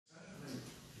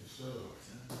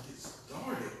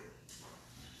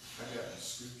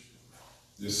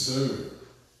Yes, sir.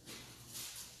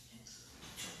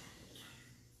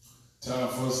 Time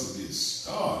for us to get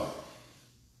started.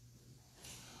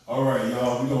 All right,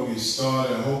 y'all, we're going to get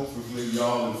started. Hopefully,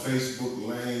 y'all in Facebook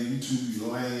land,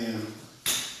 YouTube land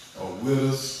are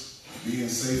with us, being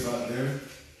safe out there.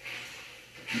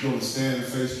 We're going to stand in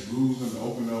faith rules and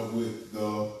open up with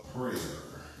the prayer.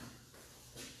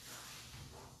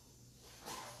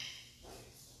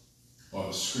 Or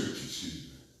the scripture, excuse me.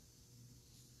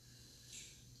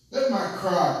 Let my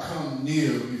cry come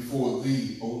near before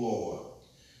thee, O Lord.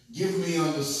 Give me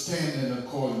understanding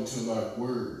according to thy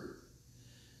word.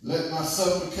 Let my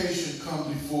supplication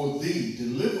come before thee.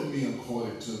 Deliver me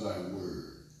according to thy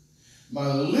word.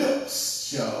 My lips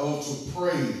shall utter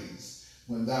praise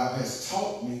when thou hast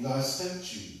taught me thy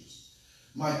statutes.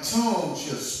 My tongue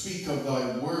shall speak of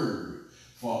thy word,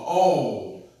 for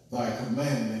all thy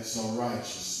commandments are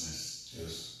righteousness.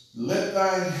 Yes. Let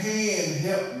thine hand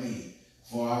help me,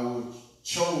 for I would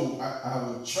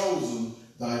chosen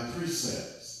thy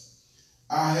precepts.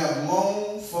 I have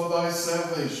longed for thy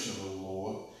salvation, O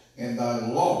Lord, and thy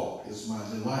law is my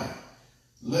delight.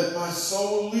 Let my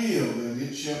soul live, and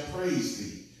it shall praise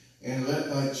thee, and let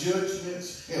thy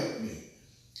judgments help me.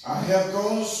 I have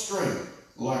gone astray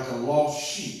like a lost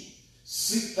sheep.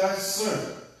 Seek thy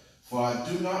servant, for I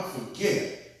do not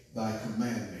forget thy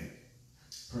commandment.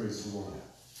 Praise the Lord.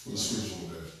 What scripture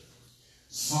was that?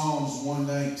 Psalms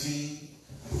 119,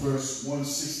 verse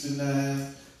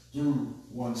 169 through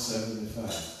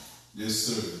 175. Yes,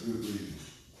 sir. Good reading.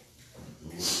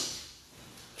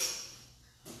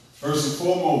 First and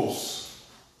foremost,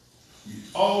 we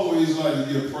always like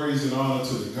to give praise and honor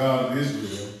to the God of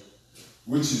Israel,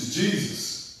 which is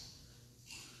Jesus.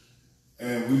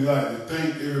 And we like to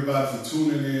thank everybody for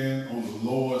tuning in on the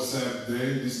Lord's Sabbath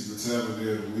day. This is the Sabbath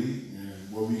day of the week,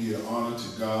 and where we give honor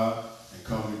to God and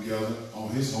come together on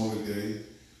his holy day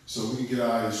so we can get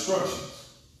our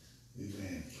instructions.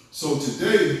 Amen. So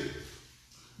today,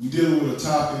 we're dealing with a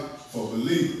topic for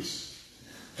believers.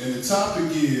 And the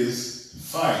topic is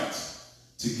fight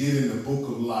to get in the book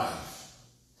of life.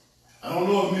 I don't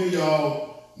know if many of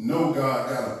y'all know God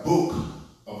got a book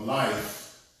of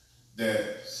life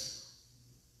that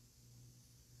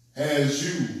has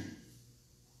you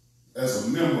as a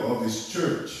member of his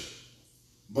church.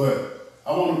 But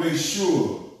I want to make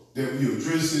sure that we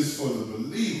address this for the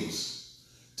believers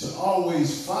to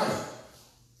always fight.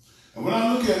 And when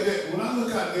I look at that, when I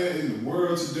look out there in the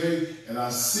world today and I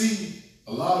see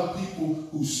a lot of people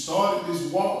who started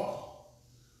this walk,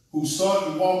 who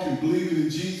started walking believing in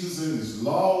Jesus and his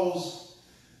laws,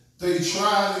 they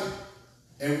tried it,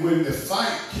 and when the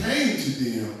fight came to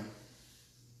them,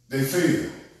 they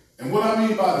failed. And what I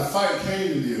mean by the fight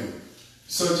came to them,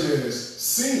 such as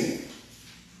sin,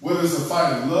 whether it's a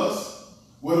fight of lust,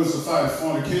 whether it's a fight of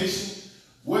fornication,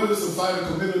 whether it's a fight of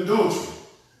committing adultery,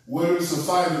 whether it's a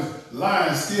fight of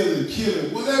lying, stealing,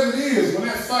 killing, whatever it is, when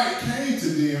that fight came to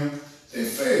them, they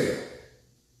failed.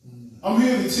 I'm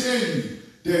here to tell you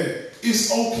that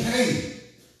it's okay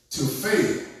to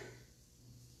fail.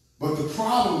 But the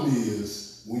problem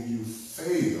is when you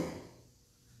fail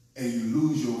and you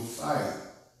lose your fight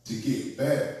to get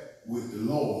back with the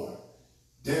Lord,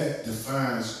 that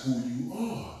defines who you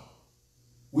are,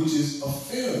 which is a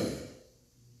failure.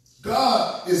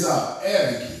 God is our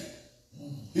advocate.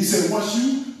 He said, once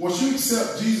you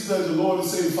accept Jesus as your Lord and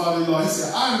Savior, Father, Lord, he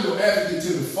said, I am your advocate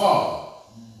to the Father.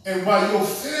 And by your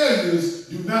failures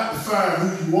do not define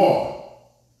who you are.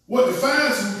 What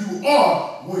defines who you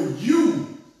are when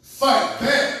you fight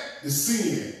back the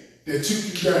sin that took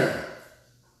you down.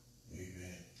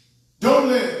 Amen. Don't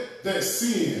let that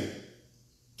sin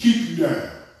keep you down.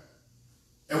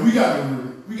 And we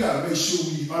gotta make sure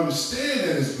we understand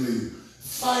that as believers.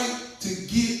 Fight to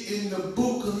get in the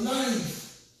book of life.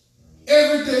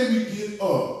 Every day we get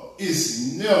up,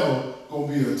 it's never gonna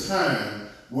be a time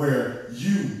where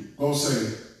you gonna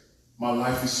say, my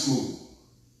life is smooth.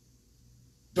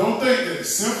 Don't think that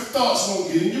simple thoughts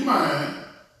won't get in your mind.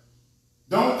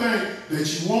 Don't think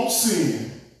that you won't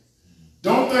sin.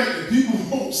 Don't think that people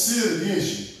won't sin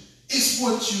against you. It's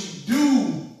what you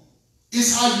do.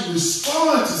 It's how you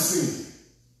respond to sin.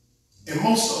 And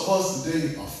most of us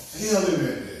today are failing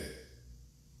at that.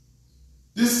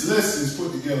 This lesson is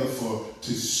put together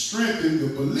to strengthen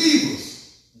the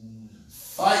believers.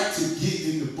 Fight to get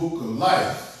in the book of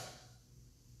life.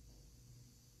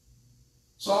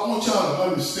 So I want y'all to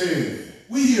understand that.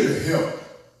 We're here to help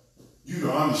you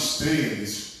to understand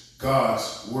this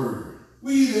God's word.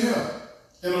 We're here to help.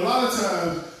 And a lot of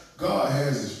times, God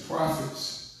has his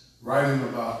prophets writing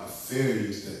about the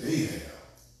failures that they have.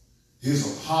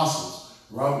 His apostles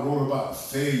wrote about the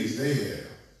failures they have.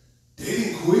 They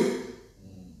didn't quit.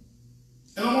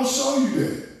 And I'm going to show you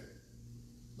that.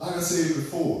 Like I said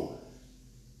before,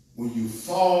 when you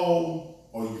fall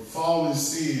or you fall in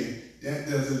sin, that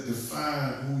doesn't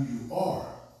define who you are.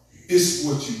 It's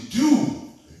what you do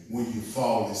when you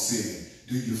fall in sin.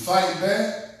 Do you fight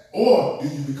back or do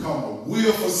you become a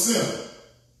willful sinner?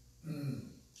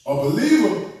 A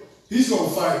believer, he's going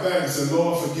to fight back and say,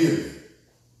 Lord, forgive me.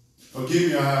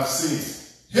 Forgive me, I have sinned.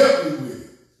 Help me with it.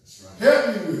 That's right. Help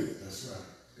me with it. That's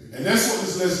right. And that's what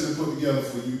this lesson is put together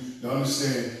for you to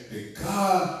understand that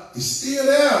God is still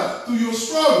there through your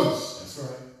struggles. That's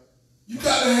right. You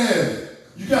got to have it.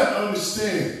 You got to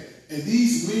understand. And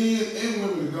these men and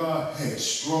women of God had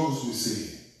struggles with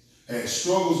sin, had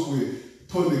struggles with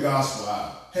putting the gospel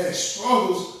out, had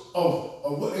struggles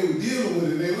of what they were dealing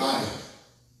with in their life.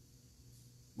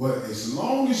 But as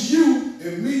long as you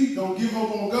and me don't give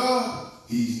up on God,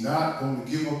 he's not going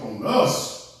to give up on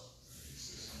us.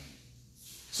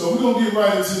 So we're going to get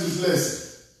right into this lesson.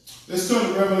 Let's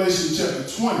turn to Revelation chapter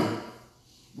 20.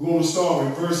 We're going to start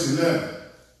with verse 11.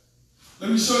 Let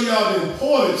me show y'all the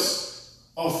importance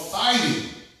of fighting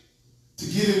to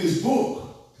get in this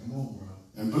book. Come on, bro.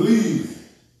 And believe me,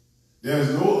 there's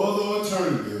no other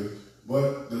alternative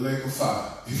but the lake of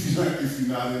fire if you're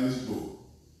not in this book.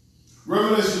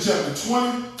 Revelation chapter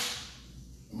 20,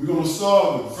 and we're going to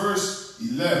start with verse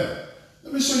 11.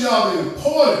 Let me show y'all the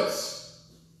importance.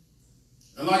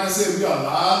 And like I said, we got a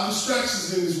lot of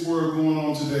distractions in this world going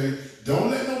on today.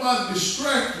 Don't let nobody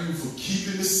distract you for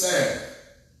keeping the Sabbath,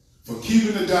 for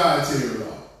keeping the dietary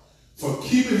law, for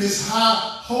keeping his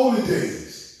high holy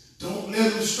days. Don't let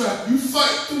them distract you. You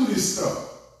fight through this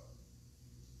stuff.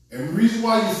 And the reason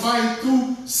why you fight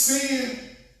through sin,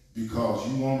 because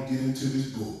you want to get into this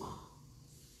book.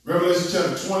 Revelation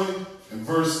chapter 20 and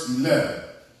verse 11.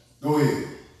 Go ahead.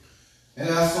 And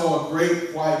I saw a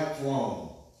great white throne,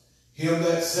 him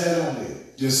that sat on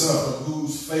it, yes, sir, from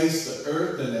whose face the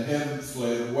earth and the heavens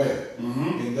fled away,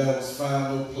 and there was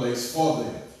found no place for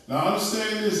them. Now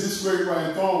understand this great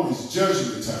white throne is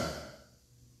judgment time.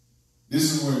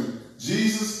 This is when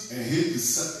Jesus and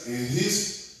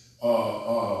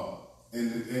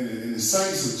the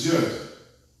saints of judgment.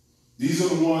 These are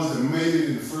the ones that made it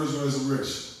in the first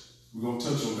resurrection. We're going to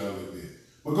touch on that a little bit.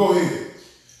 But go ahead.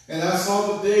 And I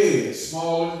saw the dead,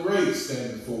 small and great,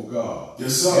 stand before God.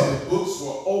 Yes, sir. And the books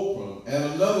were open, and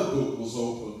another book was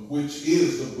open, which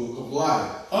is the book of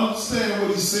life. Understand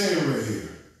what he's saying right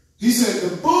here. He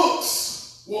said the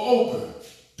books were open.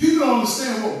 People don't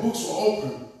understand what books were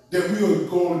open that we are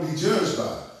going to be judged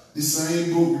by. The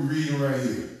same book we're reading right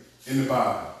here in the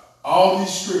Bible. All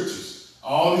these scriptures,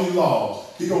 all these laws.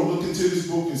 He's going to look into this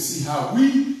book and see how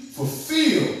we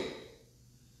fulfill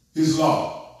his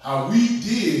law, how we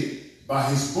did by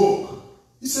his book.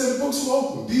 He said the books were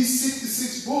open. These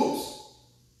 66 books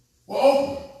were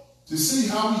open to see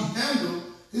how we handle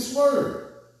his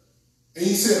word. And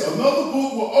he said another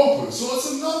book will open. So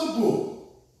it's another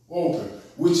book open,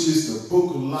 which is the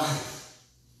book of life.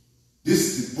 This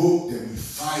is the book that we're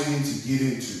fighting to get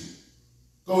into.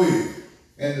 Go ahead.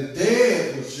 And the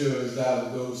dead were judged out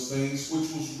of those things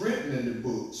which was written in the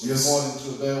books, yes, according to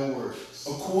their works.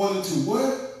 According to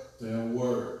what? Their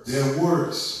works. Their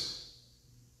works.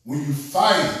 When you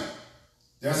fight,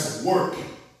 that's a work.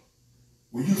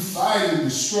 When you fight in the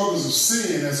struggles of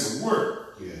sin, that's a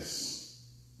work. Yes.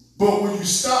 But when you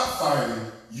stop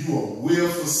fighting, you are a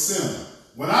willful sinner.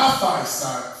 When I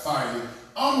start fighting,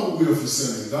 I'm a willful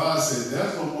sinner. God said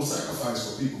there's no more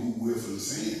sacrifice for people who willfully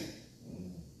sin.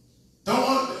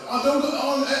 Don't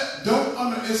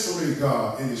underestimate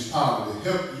God and his power to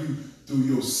help you through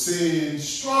your sin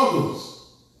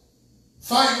struggles.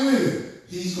 Fight with him.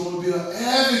 He's going to be an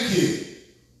advocate,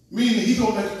 meaning he's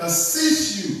going to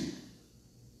assist you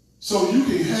so you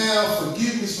can have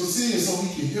forgiveness for sin so he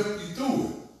can help you through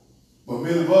it. But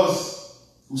many of us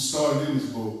who started in this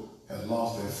book have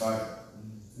lost that fight.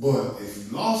 But if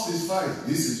you lost this fight,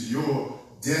 this is your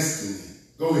destiny.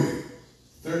 Go ahead.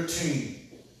 13.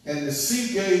 And the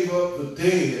sea gave up the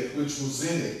dead which was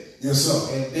in it. Yes,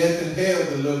 sir. And death and hell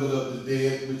delivered up the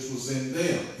dead which was in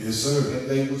them. Yes, sir. And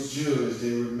they was judged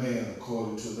every man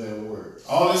according to their works.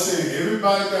 All they're saying,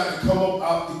 everybody got to come up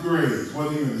out the grave.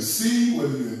 Whether you're in the sea,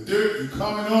 whether you're in dirt, you're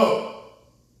coming up.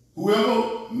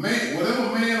 Whatever man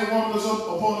or woman is up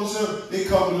upon this earth, they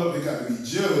coming up, they got to be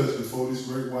judged before this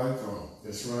great white throne.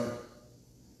 That's right.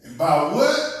 And by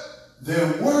what?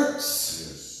 Their works.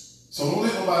 Yes. So don't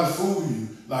let nobody fool you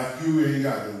like you ain't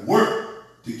got to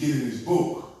work to get in this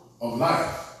book of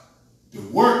life. The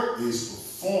work is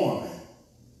performing,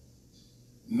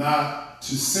 not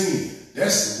to sin.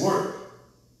 That's the work.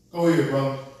 Go ahead,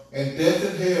 brother. And death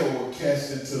and hell were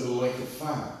cast into the lake of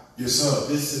fire. Yes, sir.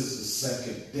 This is the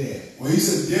second death. When he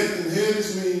said death and hell,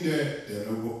 this means that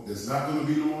there's not going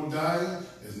to be no more dying.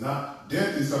 There's not.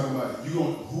 Death is talking about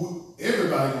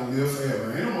everybody going to live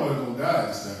forever. Ain't nobody going to die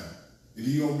this time. Either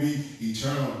you going to be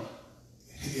eternal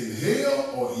in hell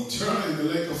or eternal in the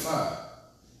lake of fire.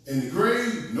 In the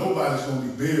grave, nobody's going to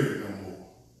be buried no more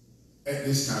at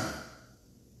this time.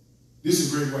 This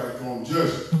is great white throne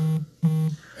judgment.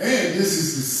 And this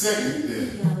is the second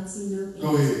death.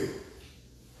 Go ahead.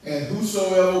 And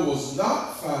whosoever was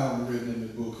not found written in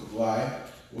the book of life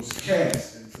was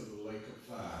cast into the lake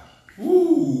of fire.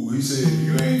 Ooh, he said, if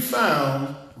you ain't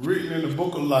found written in the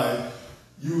book of life,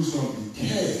 you was going to be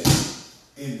cast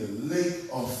in the lake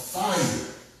of fire.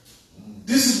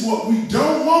 This is what we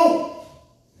don't want.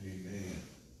 Amen.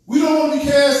 We don't want to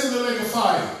be cast in the lake of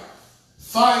fire.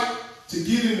 Fight to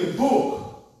get in the book.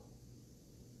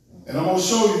 And I'm going to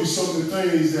show you some of the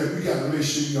things that we got to make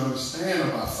sure you understand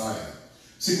about fighting.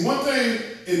 See, one thing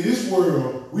in this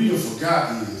world we done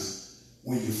forgot is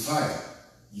when you fight,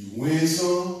 you win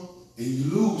some and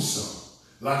you lose some.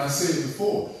 Like I said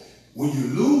before, when you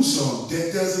lose some,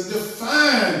 that doesn't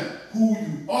define who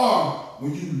you are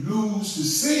when you lose to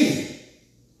sin.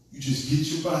 You just get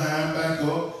your behind back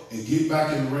up and get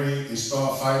back in the ring and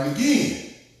start fighting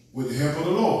again with the help of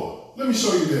the Lord. Let me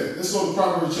show you that. Let's go to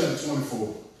Proverbs chapter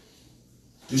 24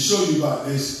 to show you about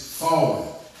this falling.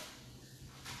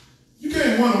 You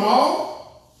can't win them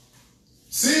all.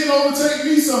 Sin overtake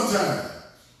me sometime.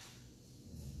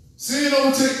 Sin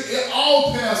overtake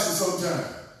all pastors sometime.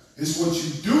 It's what you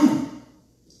do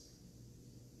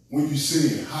when you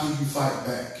sin. How do you fight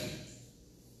back?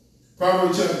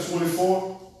 Proverbs chapter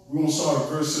 24, we're going to start at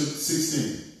verse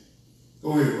 16.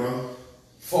 Go ahead, brother.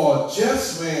 For a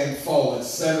just man falleth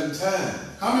 7 times.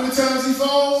 How many times he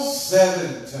falls?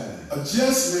 7 times. A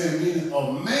just man, meaning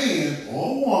a man or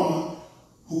a woman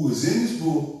who is in this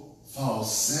book,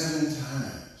 falls 7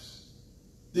 times.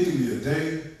 There can be a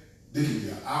day, there can be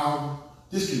an hour,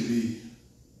 this can be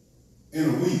in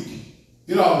a week.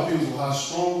 It all depends on how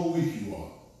strong or weak you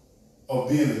are of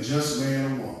being a just man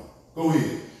or woman. Go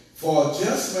ahead. For a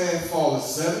just man falleth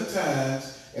 7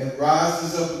 times and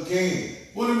rises up again.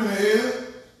 Put him in the air.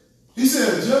 He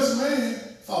said a just man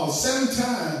falls 7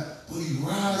 times, but he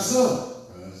rises up.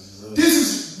 This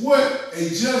is what a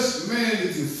just man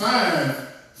is defined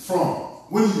from.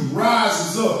 When he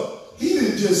rises up, he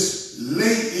didn't just lay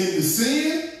in the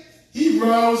sin. He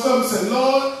rose up and said,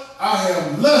 Lord, I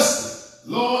have lusted.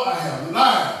 Lord, I have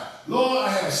lied. Lord, I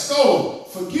have stolen.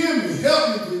 Forgive me.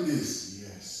 Help me with this.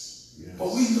 Yes.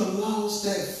 But we done lost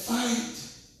that fight.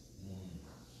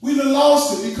 We done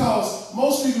lost it because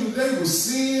most people today will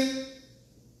sin.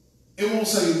 It won't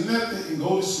say nothing and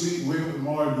go to sleep, wake up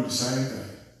tomorrow and do the same thing.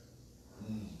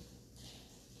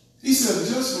 He said, a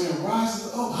just man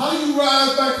rises up. How do you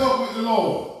rise back up with the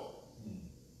Lord?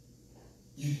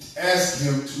 You ask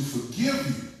him to forgive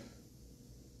you.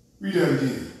 Read that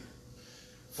again.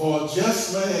 For a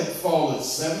just man falleth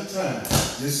 7 times.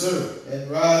 Yes, sir. And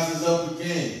rises up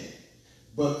again.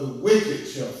 But the wicked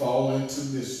shall fall into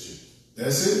mischief.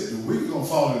 That's it. The wicked going to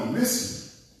fall into mischief.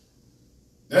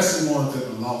 That's the ones that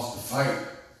have lost the fight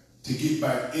to get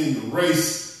back in the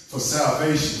race for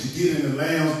salvation, to get in the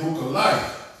Lamb's book of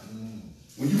life.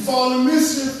 When you fall in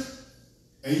mischief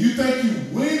and you think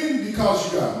you're winning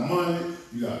because you got money,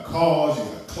 you got cars, you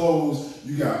got clothes,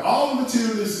 you got all the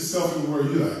materialistic stuff in the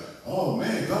world, you're like, oh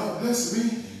man, God bless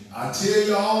me. I tell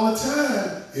you all the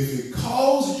time, if it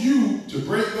calls you to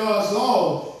break God's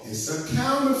law, it's a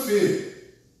counterfeit.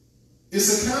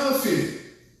 It's a counterfeit.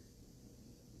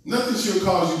 Nothing should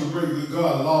cause you to break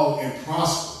God's law and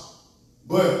prosper.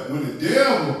 But when the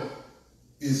devil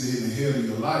is in the head of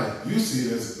your life, you see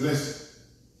it as a blessing.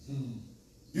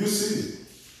 You see it.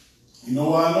 You know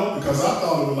why I know? Because I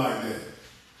thought it was like that.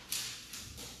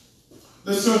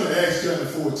 Let's turn to Acts chapter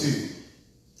 14.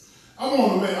 I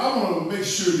want to make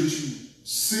sure that you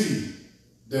see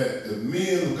that the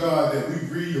men of God that we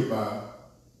read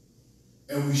about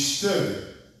and we study,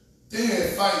 they had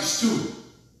fights too.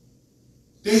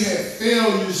 They had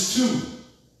failures too.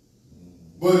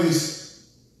 But it's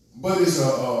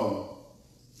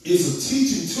a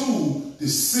teaching tool to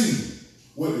see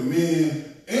what the men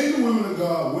and the women of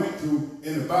God went through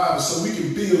in the Bible so we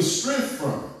can build strength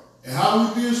from it. And how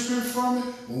do we build strength from it?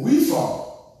 When we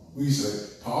fall. We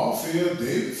say, Paul failed,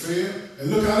 David failed, and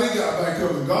look how they got back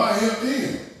up and God helped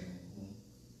them.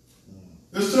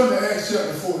 Let's turn to Acts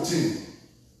chapter 14.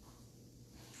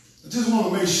 I just want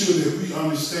to make sure that we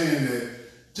understand that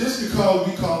just because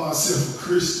we call ourselves a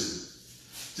Christian,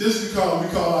 just because we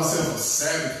call ourselves a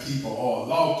Sabbath keeper or a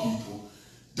law keeper,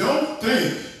 don't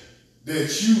think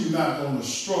that you're not going to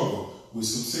struggle with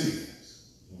some sins.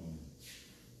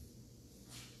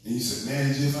 And you say,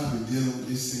 man, Jeff, I've been dealing with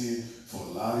this sin for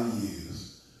a lot of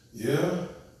years. Yeah?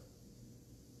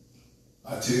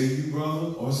 I tell you,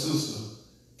 brother or sister,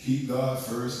 keep God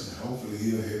first and hopefully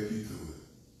he'll help you through it.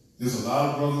 There's a lot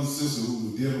of brothers and sisters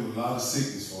who were dealing with a lot of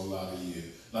sickness for a lot of years.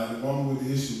 Like the woman with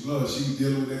the issue of blood, she was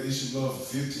dealing with that issue of blood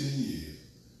for 15 years.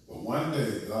 But one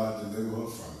day, God delivered her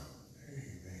from it.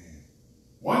 Amen.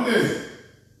 One day,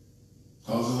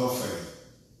 because of her faith.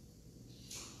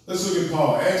 Let's look at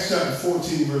Paul, Acts chapter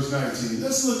 14, verse 19.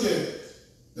 Let's look at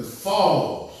the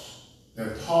falls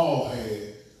that Paul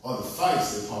had, or the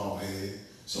fights that Paul had,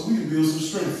 so we can build some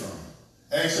strength from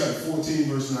it. Acts chapter 14,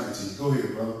 verse 19. Go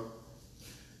ahead, brother.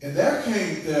 And there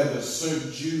came thither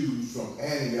certain Jews from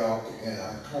Antioch and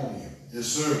Iconium, Yes,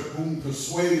 sir. whom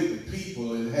persuaded the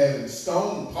people, and having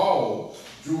stoned Paul,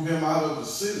 drew him out of the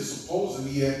city, supposing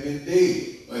he had been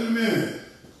dead. Wait a minute.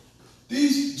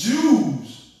 These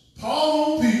Jews,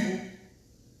 Paul on people,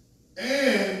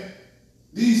 and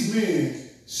these men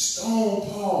stoned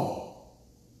Paul.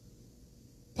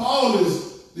 Paul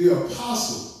is the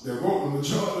apostle that wrote the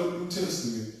majority of the New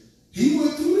Testament. He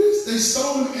went through this. They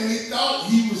stoned him and they thought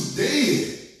he was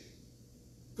dead.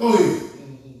 Go ahead.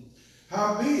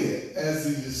 Howbeit, as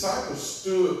the disciples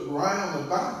stood round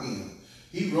about him,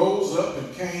 he rose up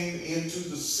and came into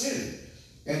the city.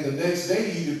 And the next day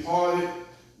he departed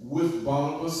with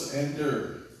Barnabas and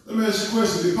Derbe. Let me ask you a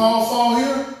question. Did Paul fall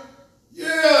here?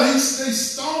 Yeah, they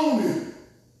stoned him.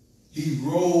 He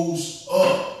rose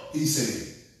up, he said.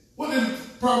 What did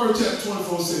Proverbs chapter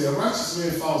 24 say? A righteous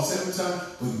man falls 7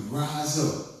 times, but he rise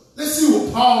up. Let's see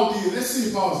what Paul did. Let's see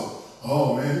if Paul said,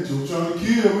 oh man, you're trying to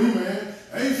kill me, man.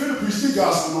 I ain't finna preach the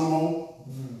gospel no more.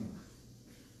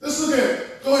 Let's look at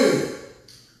it. Go ahead.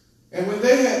 And when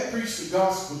they had preached the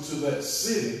gospel to that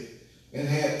city and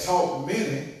had taught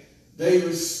many, they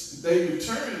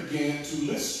returned again to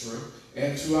Lystra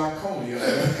and to Iconium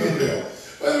and Antioch.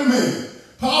 Wait a minute.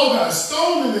 Paul got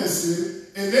stoned in that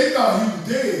city, and they thought he was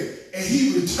dead. And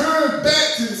he returned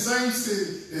back to the same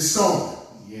city that stoned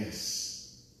him.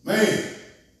 Yes. Man,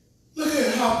 look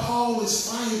at how Paul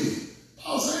is fighting.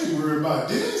 Paul said, I ain't worried about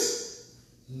this.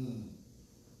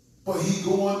 But he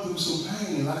going through some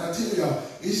pain. Like I tell y'all,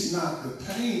 it's not the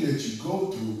pain that you go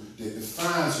through that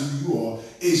defines who you are.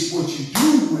 It's what you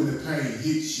do when the pain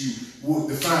hits you what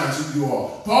defines who you are.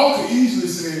 Paul could easily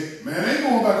say, man, I ain't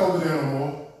going back over there no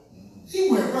more. He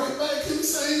went right back to the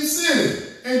same city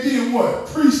and did what?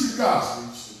 Preach the gospel.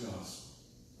 Preach the gospel.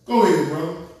 Go ahead,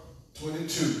 brother.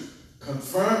 22.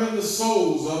 Confirming the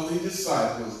souls of the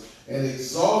disciples and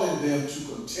exhorting them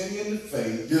to continue in the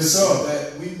faith. Yes, sir.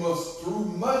 That we must, through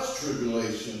much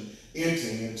tribulation, enter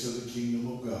into the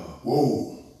kingdom of God.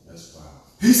 Whoa. That's powerful.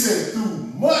 He said, through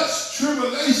much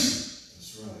tribulation.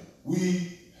 That's right.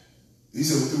 He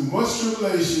said, through much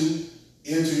tribulation,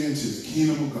 enter into the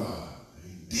kingdom of God.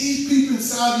 Amen. These people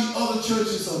inside these other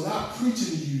churches are not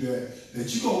preaching to you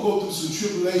that you're going to go through some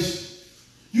tribulation.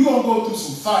 You're going to go through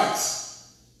some fights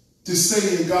to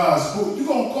stay in God's book. You're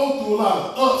going to go through a lot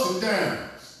of ups and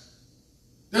downs.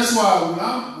 That's why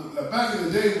back in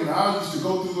the day when I used to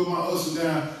go through my ups and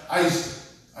downs, I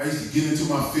used to get into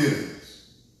my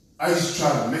feelings. I used to try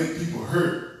to make people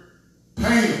hurt,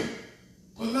 pain them.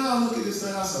 But now I look at this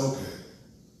thing, I say, okay,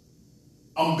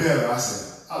 I'm better.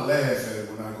 I laugh at it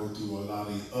when I go through a lot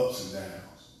of these ups and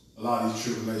downs, a lot of these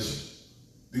tribulations.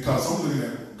 Because I'm looking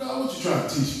at, God, what you trying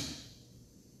to teach me?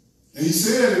 And he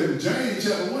said in James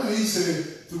chapter 1, he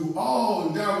said, through all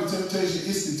endurable temptation,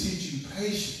 it's to teach you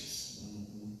patience.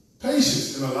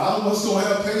 Patience. And a lot of us don't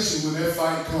have patience when that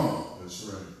fight comes. That's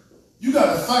right. You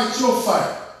got to fight your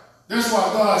fight. That's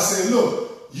why God said,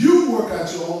 look, you work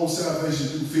out your own salvation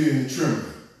through fear and trembling.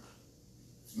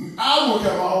 I work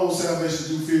out my own salvation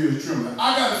through fear and trembling.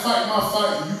 I got to fight my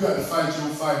fight, and you got to fight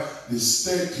your fight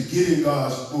to get in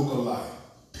God's book of life.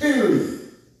 Period.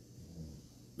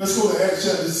 Let's go to Acts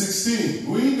chapter 16.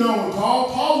 We ain't done with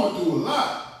Paul. Paul went through a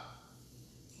lot.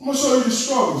 I'm going to show you the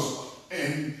struggles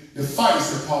and the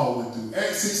fights that Paul went through.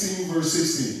 Acts 16, verse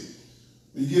 16.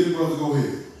 When you get it, brother, go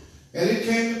ahead. And it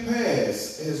came to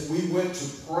pass, as we went to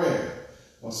prayer,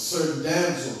 a certain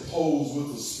damsel posed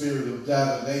with the spirit of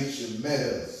divination met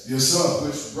us. Yes, sir.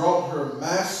 Which brought her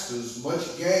masters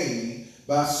much gain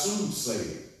by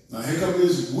soothsaying. Now here comes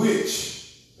this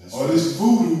witch, That's or right. this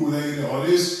voodoo lady, or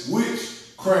this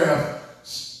witchcraft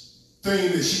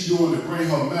thing that she doing to bring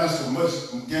her master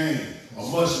much gain, or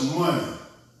much money,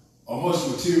 or much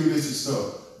materialistic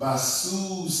stuff by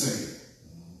soothsaying.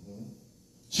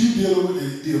 She dealing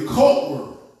with the occult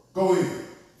world. Go ahead.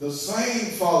 The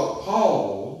same followed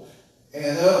Paul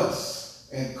and us,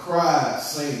 and cried,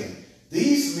 saying,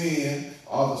 These men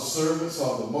are the servants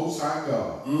of the Most High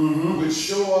God, which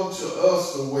show unto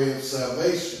us the way of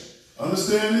salvation.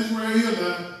 Understand this right here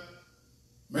now.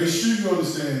 Make sure you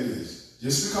understand this.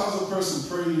 Just because a person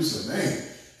prays, you say, man,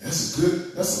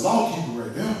 that's a law keeper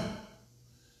right there.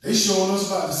 They showing us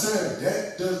about the Sabbath.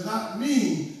 That does not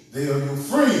mean they are your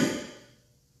friend.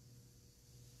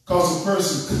 Because a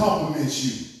person compliments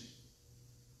you.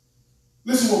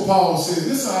 Listen to what Paul said.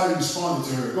 Listen how he responded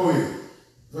to her. Go ahead.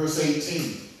 Verse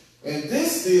 18. And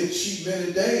this did she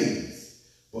many days.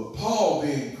 But Paul,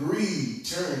 being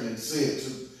grieved, turned and said to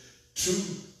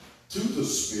the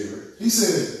Spirit. He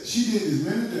said, she did this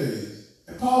many days.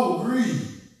 And Paul agreed.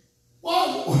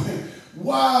 Why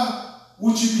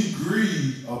would you be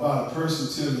grieved about a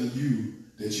person telling you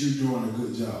that you're doing a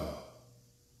good job?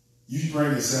 You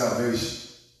bringing salvation.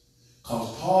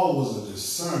 Because Paul was a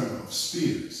discerner of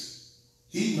spirits.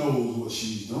 He knows what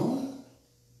she's doing.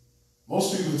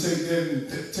 Most people take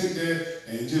that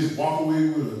and just walk away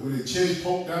with their chest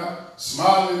poked out,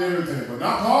 smiling and everything. But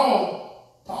not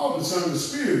Paul. Paul discerned the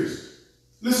spirits.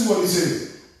 Listen to what he said.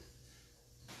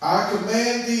 I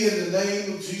command thee in the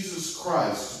name of Jesus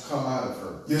Christ to come out of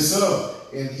her. Yes, sir.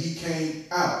 And he came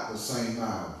out the same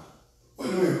hour. Wait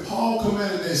a minute. Paul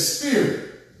commanded that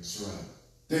spirit. That's right.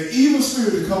 That evil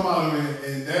spirit to come out of him,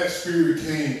 and that spirit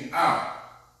came out.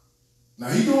 Now,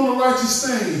 he's doing a righteous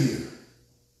thing here,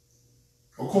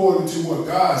 according to what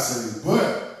God said,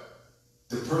 but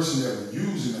the person that was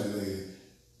using that lady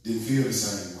didn't feel the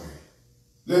same way.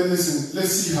 Let's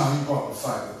see how he brought the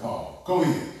fight to Paul. Go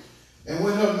ahead. And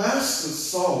when her masters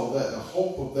saw that the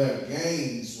hope of their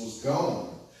gains was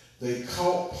gone, they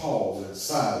caught Paul and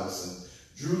Silas and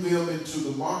drew them into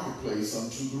the marketplace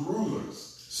unto the rulers.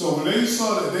 So when they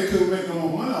saw that they couldn't make no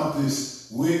more money out of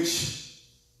this witch,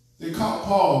 they caught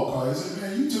Paul. They said,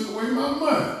 man, you took away my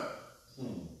money.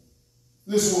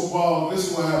 Listen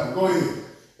what happened. Go ahead.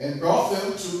 And brought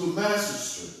them to the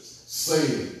magistrates,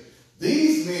 saying,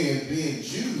 These men, being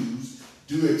Jews,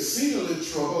 do exceedingly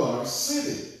trouble our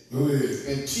city, Go ahead.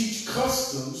 and teach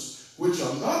customs which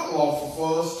are not lawful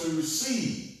for us to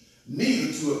receive,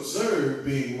 neither to observe,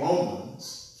 being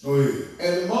Romans. Go ahead.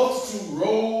 And the multitude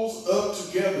rose up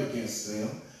together against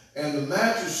them, and the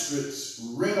magistrates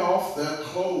rent off their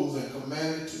clothes and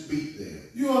commanded to beat them.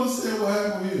 You understand what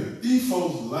happened here? These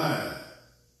folks lying.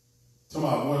 Talking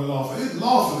about what lawful. It's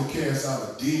lawful to cast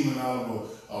out a demon out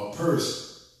of a person.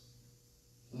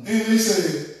 And they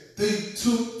said they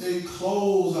took their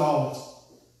clothes off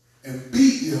and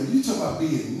beat them. You talking about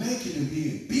being naked and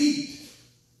being beat.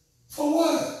 For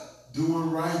what?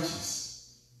 Doing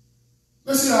righteous.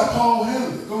 Let's see how Paul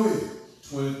handled it. Go ahead.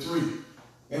 23.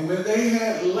 And when they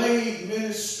had laid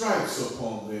many stripes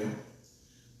upon them,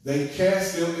 they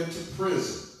cast them into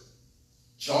prison,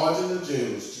 charging the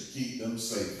jailers to keep them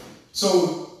safe.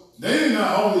 So they did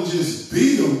not only just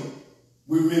beat them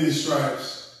with many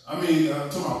stripes. I mean, I'm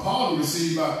talking about Paul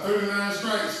received about 39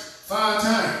 stripes 5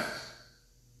 times.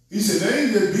 He said they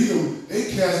didn't just beat them,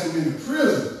 they cast them into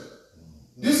prison.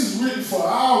 This is written for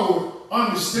our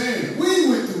understanding. We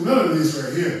went through none of this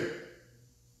right here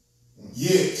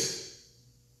yet.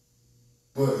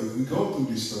 But if we go through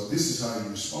this stuff, this is how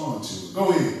you respond to it. Go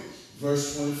ahead.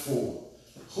 Verse 24.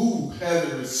 Who,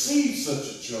 having received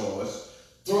such a charge,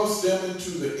 thrust them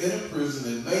into the inner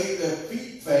prison and made their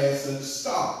feet fast in the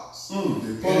stocks. They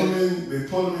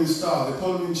put them in stocks. They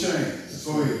put them in chains.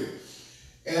 Go ahead.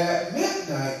 And at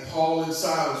midnight, Paul and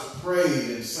Silas prayed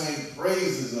and sang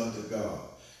praises unto God,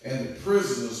 and the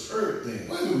prisoners heard them.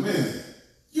 Wait a minute.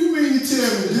 You mean to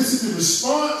tell me this is the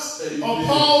response of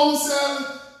Paul and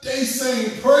Silas? They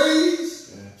sang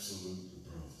praise? Absolutely,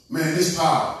 brother. Man, this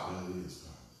power. That is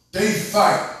power. They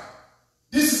fight.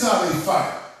 This is how they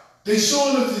fight. They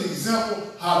showing us the example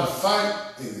how to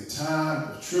fight in the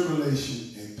time of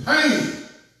tribulation and pain.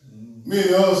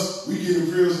 Many of us, we get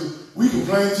in prison, we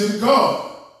complain to the God.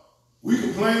 We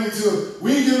complain until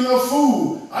we ain't get enough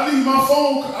food. I need my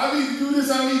phone. I need to do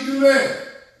this. I need to do that.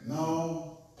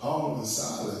 No, Paul and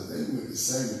Silas, they went to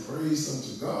sing praise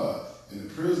unto God, and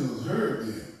the prisoners heard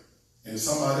them, and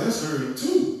somebody else heard them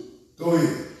too. Go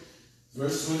ahead.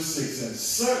 Verse 26. And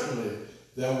certainly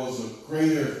there was a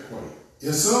great earthquake.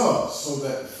 Yes, sir. So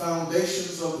that the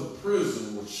foundations of the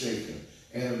prison were shaken,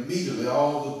 and immediately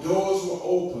all the doors were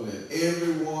open, and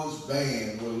everyone's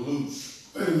bands were loose.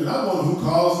 Wait a minute, I wonder who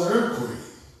caused the earthquake.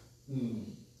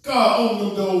 God opened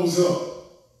them doors up,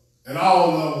 and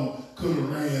all of them could have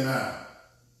ran out.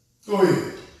 Go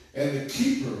ahead. And the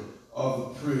keeper of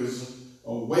the prison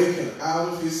awakened out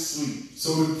of his sleep.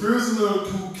 So the prisoner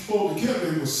who kept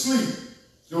him was asleep.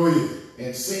 Go ahead.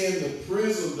 And seeing the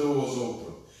prison doors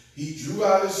open, He drew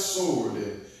out his sword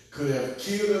and could have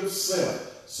killed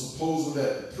himself, supposing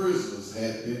that the prisoners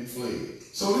had been fled.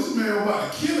 So this man was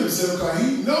about to kill himself because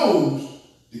he knows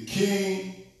the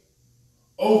king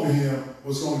over him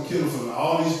was going to kill him for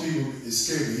all these people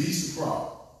escaping. He's the problem.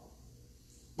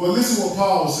 But listen what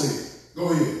Paul said.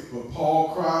 Go ahead. But Paul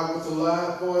cried with a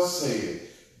loud voice, saying,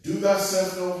 Do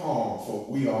thyself no harm, for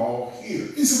we are all here.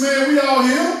 He said, man, we all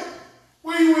here.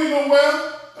 We ain't went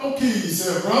nowhere. Don't kill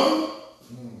yourself, brother.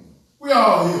 We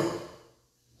all here.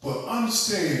 But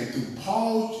understand, through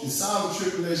Paul and Silas'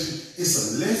 tribulation,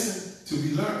 it's a lesson to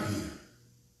be learned here.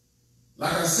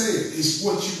 Like I said, it's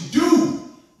what you do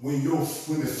when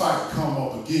the fight come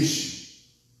up against you.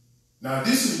 Now,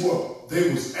 this is what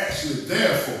they was actually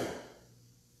there for.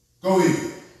 Go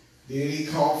ahead. Then he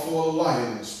called for a light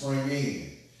and sprang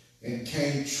in, and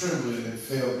came trembling and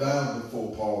fell down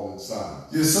before Paul and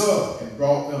Silas. Yes, sir. And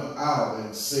brought them out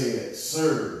and said,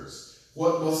 Sirs,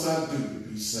 what must I do to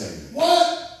be saved?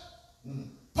 What?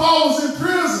 Paul was in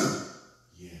prison.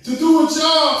 Yes. To do a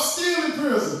job, still in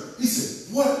prison. He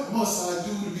said, what must I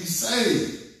do to be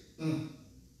saved?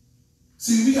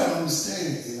 See, we got to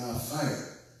understand in our fight,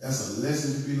 that's a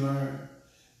lesson to be learned.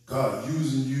 God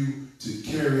using you to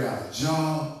carry out a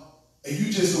job, and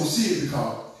you just don't see it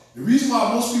because the reason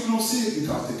why most people don't see it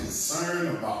because they're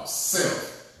concerned about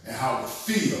self and how it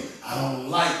feels. I don't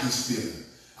like this feeling.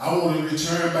 I want to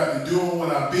return back to doing what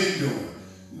I've been doing.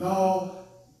 No,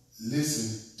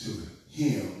 listen to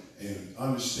him and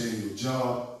understand your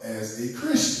job as a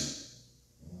Christian.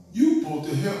 You're supposed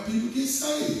to help people get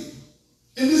saved.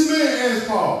 And this man asked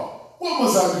Paul, what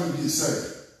must I do to get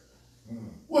saved?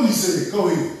 What he said? Go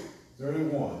ahead.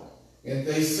 31. And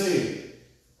they said,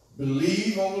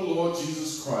 Believe on the Lord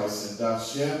Jesus Christ, and thou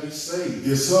shalt be saved.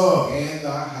 Yes, sir. And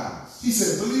thy house. He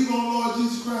said, believe on the Lord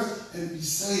Jesus Christ and be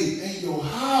saved in your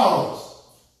house.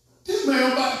 This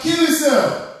man about to kill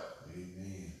himself.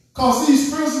 Amen. Because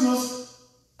these prisoners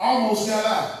almost got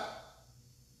out.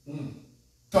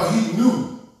 Because he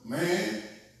knew, man,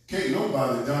 can't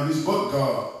nobody done this but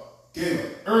God. Gave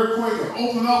an earthquake and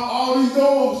opened up all these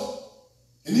doors.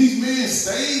 And these men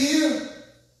stayed here.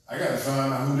 I got to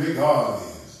find out who their God is.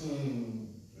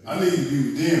 I need to be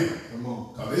with them. Come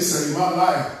on. Because they saved my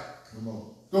life. Come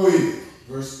on. Go ahead.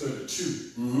 Verse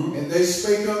 32. And they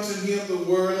spake unto him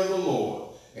the word of the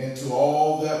Lord, and to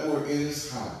all that were in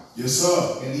his house. Yes,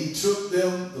 sir. And he took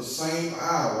them the same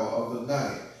hour of the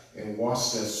night, and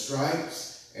washed their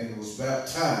stripes, and was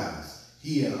baptized,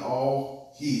 he and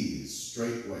all his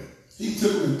straightway. He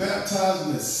took them and baptized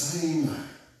them that same night.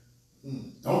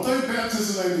 Don't think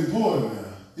baptism ain't important now.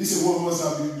 He said, what must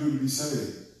I do to be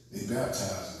saved? They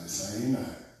baptized them that same night.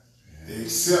 They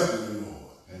accepted the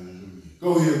Lord. Hallelujah.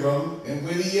 Go ahead, brother. And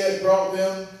when he had brought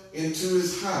them into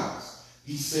his house,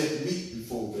 he set meat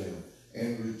before them,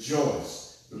 and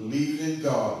rejoiced, believing in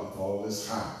God with all his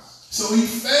house. So he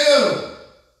fed them.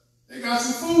 They got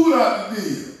some food out the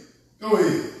deal. Go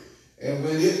ahead. And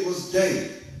when it was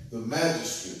day, the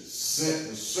magistrate sent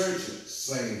the sergeant,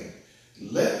 saying,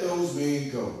 Let those men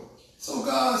go. So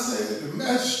God said, the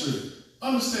magistrate,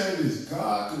 understand this,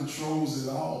 God controls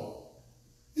it all.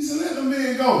 He said, let the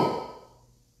men go.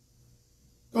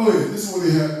 Go ahead. This is what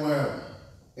they had to happen.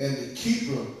 And the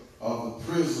keeper of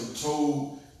the prison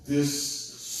told this,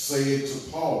 saying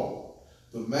to Paul,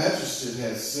 The magistrate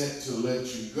has sent to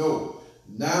let you go.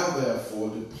 Now therefore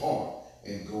depart,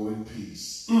 and go in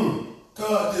peace.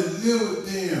 God delivered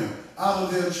them out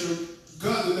of their tribulation.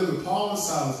 God delivered Paul and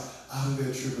Silas out of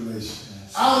their tribulation.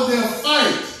 Out of their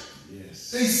fight.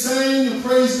 Yes. They sang and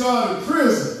praised God in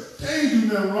prison. They ain't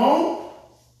do nothing wrong.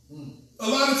 A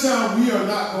lot of times we are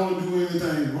not going to do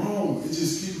anything wrong. It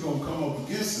just keeps going to come up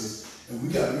against us. And we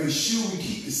got to make sure we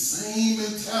keep the same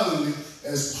mentality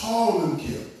as Paul and them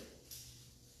kept.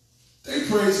 They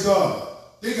praised God.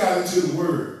 They got into the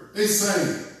word. They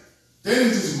sang. They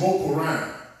didn't just mope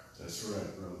around. That's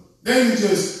right, brother. They didn't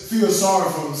just feel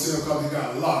sorry for themselves because they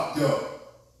got locked up.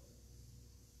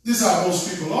 This is how most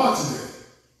people are today.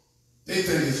 They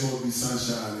think it's supposed to be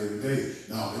sunshine every day.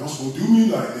 No, they don't supposed to do me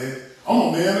like that. I'm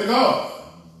a man of God.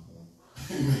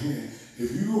 Man,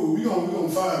 if you go, we're gonna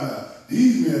find out.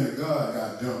 These men of God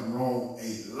got done wrong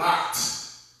a lot.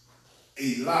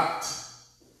 A lot.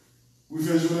 We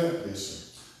finished with that? Yes, sir.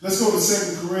 Let's go to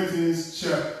 2 Corinthians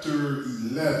chapter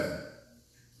 11.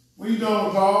 When you done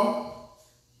with Paul?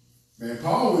 Man,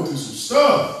 Paul went through some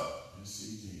stuff. Yes,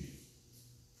 he did.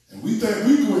 And we think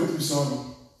we went through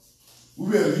something.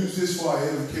 We better use this for our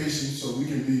edification so we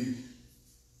can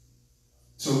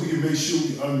make sure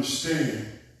we understand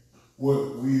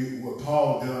what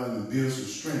Paul done and build some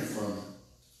strength from it.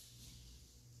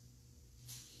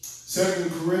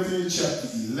 2 Corinthians chapter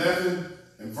 11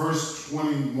 and verse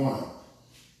 21.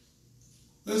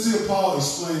 Let's hear Paul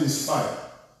explain his fight.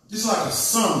 Just like a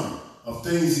summary of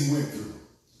things he went through.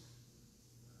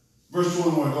 Verse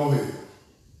 21, go ahead.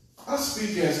 I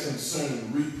speak as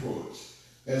concerning reproach,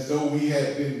 as though we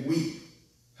had been weak.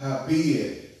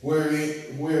 Howbeit,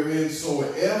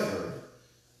 whereinsoever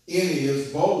any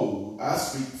is bold, I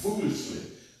speak foolishly.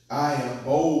 I am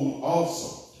bold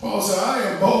also. Paul said,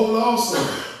 I am bold also.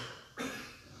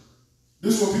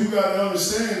 This is what people got to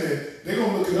understand, that they're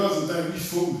going to look at us and think we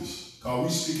foolish, because we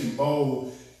speaking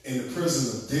bold in the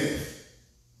presence of death.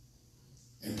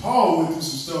 And Paul went through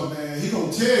some stuff, man. He going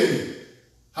to tell you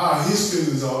how his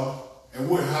feelings are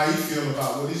and how he feel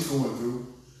about what he's going through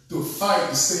a fight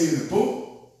to stay in the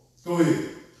book. Go ahead.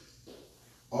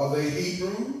 Are they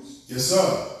Hebrews? Yes,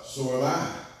 sir. So am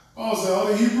I. Paul said, are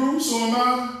they Hebrews? So am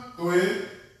I. Go ahead.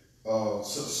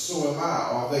 So am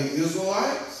I. Are they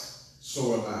Israelites?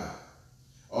 So am I.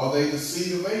 Are they the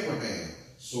seed of Abraham?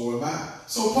 So am I.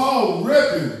 So Paul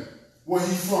repping where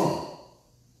he from.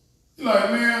 He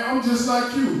like, man, I'm just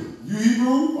like you. You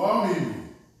Hebrew? Or I'm Hebrew.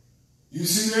 You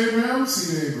see Abraham?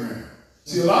 See Abraham.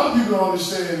 See, a lot of people don't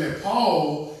understand that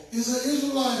Paul is an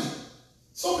Israelite.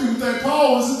 Some people think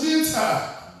Paul was a Gentile.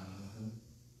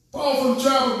 Paul from the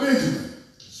tribe of Benjamin.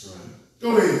 That's right.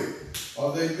 Go ahead.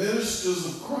 Are they ministers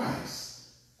of Christ?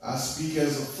 I speak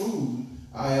as a fool.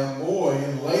 I am more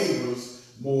in labors,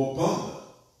 more abundant,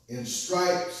 in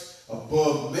stripes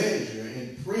above measure,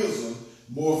 in prison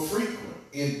more frequent,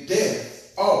 in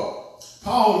death. Oh,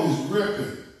 Paul is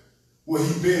repping what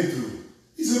he been through.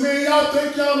 He said, man, y'all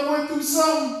think y'all went through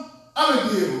something? I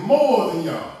done did more than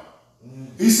y'all.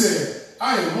 He said,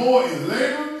 I am more in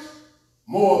labor,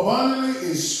 more abundantly,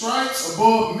 in stripes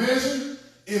above measure,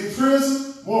 in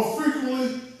prison more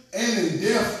frequently, and in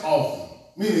death often.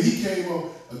 Meaning he came up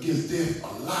against death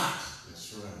a lot.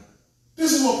 that's right.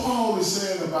 This is what Paul is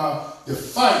saying about the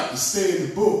fight to stay in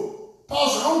the book. Paul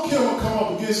said, I don't care what come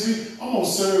up against me. I'm going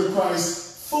to serve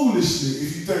Christ foolishly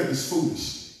if you think it's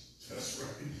foolish. That's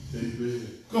right. Amen.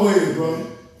 Go ahead, brother.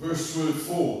 Verse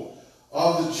 24.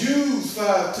 Of the Jews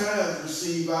 5 times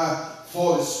receive I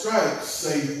 40 stripes,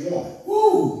 save one.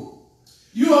 Woo!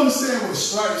 You understand what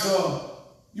stripes are?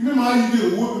 You remember how you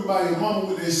get a whooping by your mama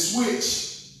with that switch?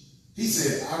 He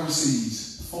said, I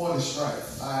received 40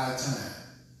 stripes 5 times.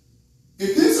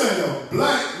 If this ain't a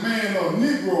black man or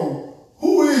Negro,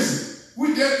 who is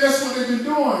it? That's what they've been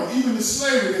doing. Even in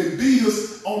slavery, they beat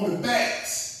us on the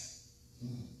backs.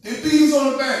 They beat us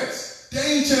on the backs. They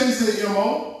ain't changed their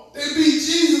MO. They beat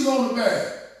Jesus on the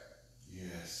back.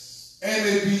 Yes. And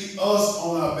they beat us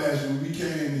on our backs when we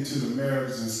came into the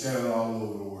Americas and scattered all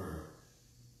over the world.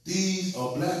 These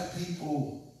are black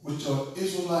people, which are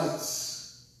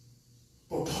Israelites.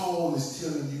 But Paul is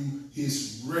telling you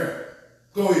his rep.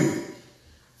 Go ahead.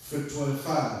 Verse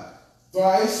 25.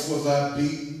 Thrice was I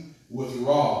beaten with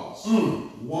rods.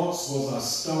 Once was I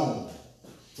stoned.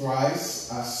 Thrice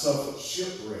I suffered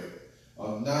shipwreck.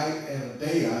 A night and a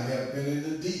day I have been in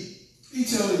the deep. He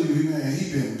telling you, man,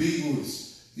 he been beaten with.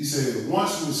 He said,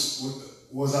 once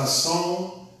was I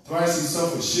stoned. Thrice he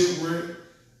suffered shipwreck.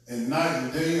 And night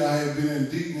and day I have been in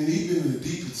deep. And he been in the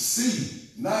deepest sea.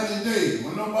 Night and day.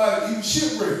 When nobody even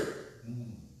shipwrecked.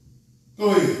 Go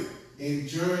ahead. In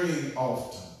journeying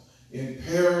often. In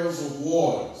perils of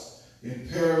waters. In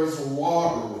perils of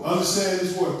water. Understand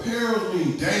this word. Perils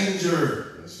mean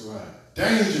danger. That's right.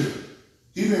 Danger.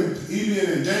 He been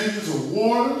in dangers of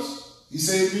waters. He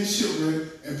said he been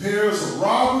shipwrecked. And perils of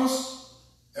robbers.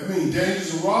 I mean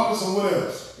dangers of robbers and what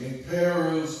else? In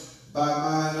perils by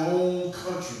mine own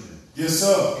countrymen. Yes,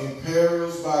 sir. In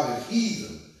perils by the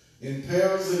heathen. In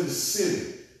perils in the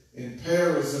city. In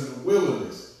perils in the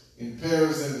wilderness. In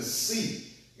perils in the sea.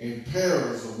 In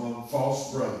perils among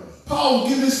false brethren. Paul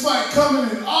getting this fight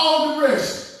coming in all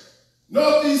directions.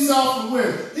 North, east, south, and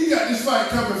west. He got this fight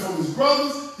coming from his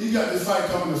brothers. He got this fight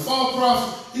coming to false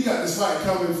prophets. He got this fight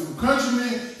coming from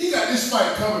countrymen. He got this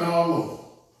fight coming all over.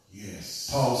 Yes.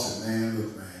 Paul said, man,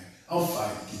 look, man, I'm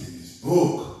fighting to get in this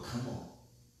book. Come on.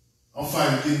 I'm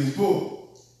fighting to get in this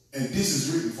book. And this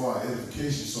is written for our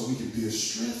edification so we can build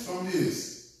strength from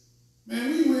this.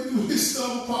 Man, we went through this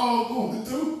stuff Paul going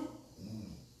through.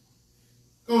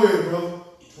 Go ahead, brother.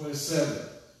 27.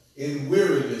 In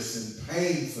weariness and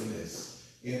painfulness,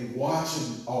 in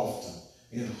watching often,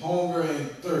 in hunger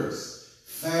and thirst,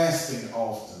 fasting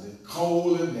often, in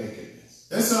cold and nakedness.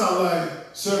 That sounds like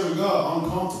serving God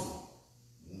uncomfortable.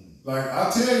 Like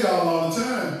I tell y'all all the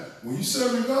time, when you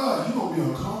serving God, you're going to be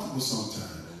uncomfortable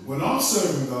sometimes. When I'm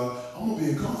serving God, I'm going to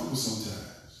be uncomfortable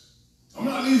sometimes. I'm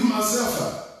not leaving myself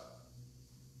out.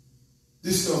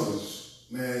 This stuff is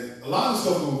man, a lot of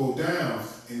stuff gonna go down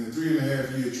in the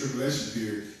 3.5 year tribulation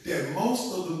period that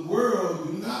most of the world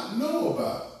do not know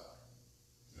about.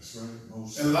 That's right.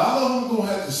 Most. And a lot of them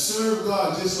gonna have to serve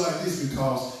God just like this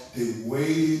because they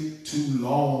waited too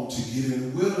long to get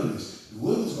in the wilderness. The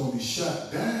wilderness gonna be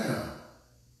shut down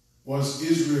once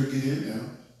Israel get in there.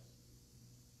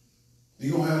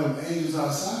 You're gonna have them angels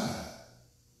outside.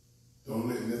 Don't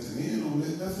let nothing in, don't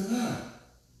let nothing out.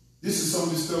 This is some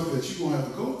of the stuff that you're gonna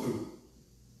have to go through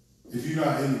if you're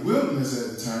not in the wilderness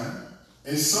at the time.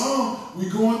 And some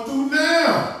we're going through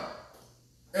now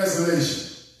as a nation.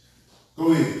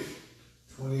 Go ahead.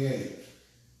 28.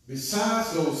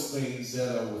 Besides those things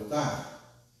that are without,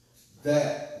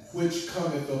 that which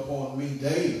cometh upon me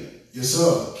daily, Yes,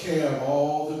 sir. care of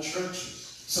all the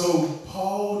churches. So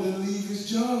Paul didn't leave his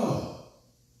job.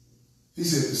 He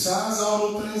said, besides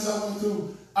all those things I went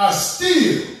through, I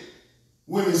still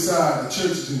went inside the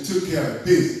churches and took care of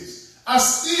business. I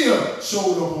still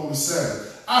showed up on the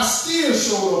Sabbath. I still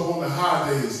showed up on the high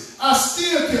days. I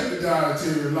still kept the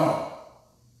dietary law.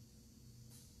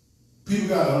 People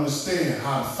got to understand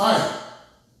how to fight.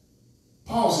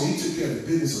 Paul said he took care of the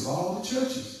business of all the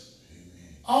churches.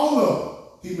 Amen. All of them.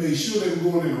 He made sure they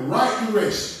were going in the right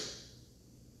direction.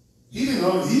 He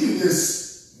didn't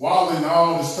just wallow in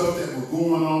all the stuff that was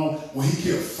going on when he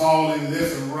kept falling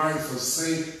left and right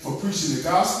for preaching the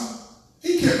gospel.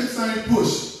 He kept the thing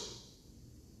pushing.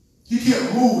 He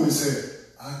kept moving and said,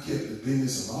 I kept the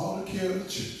business of all the care of the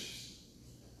churches.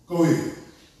 Go ahead.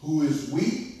 Who is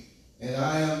weak, and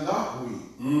I am not weak.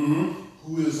 Mm-hmm.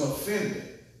 Who is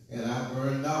offended, and I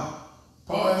burn not.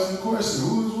 Paul asked the question,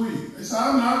 who is weak? He said,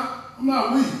 I'm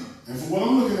not weak. And from what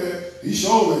I'm looking at, he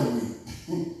sure ain't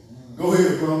weak. Go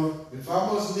ahead, brother. If I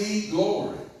must need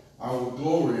glory, I will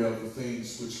glory of the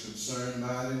things which concern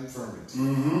mine infirmity.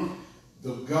 Mm-hmm.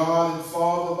 The God and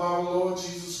Father of our Lord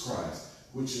Jesus Christ,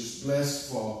 which is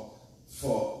blessed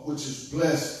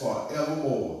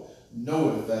forevermore,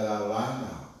 knoweth that I lie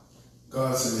not.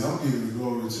 God said, I'm giving the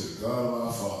glory to the God of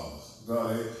our fathers.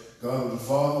 God of the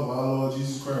Father of our Lord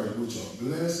Jesus Christ, which are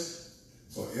blessed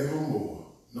forevermore.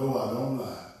 No, I don't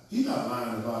lie. He's not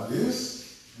lying about this.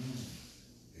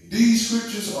 These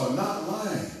scriptures are not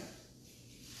lying.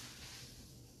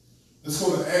 Let's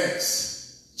go to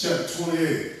Acts chapter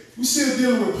 28. We're still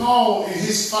dealing with Paul and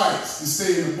his fights to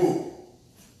stay in the book.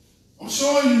 I'm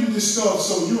showing you this stuff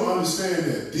so you'll understand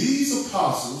that these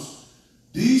apostles,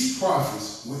 these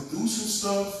prophets went through some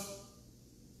stuff.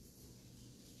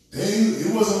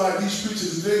 It wasn't like these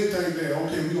preachers today think that,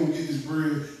 okay, we're going to get this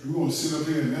bread, we're going to sit up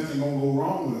here and nothing going to go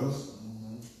wrong with us.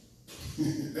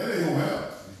 Mm-hmm. That ain't going to happen.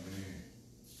 Mm-hmm.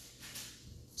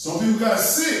 Some people got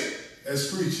sick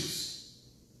as preachers,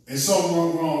 and something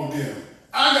went wrong with them.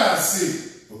 I got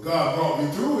sick, but God brought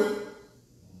me through it.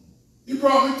 He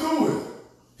brought me through it.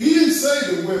 He didn't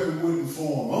say the weapon wouldn't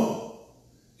form up.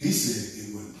 He said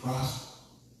it wouldn't prosper.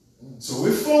 So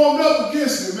it formed up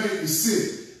against me, made me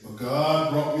sick. But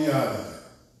God brought me out of it.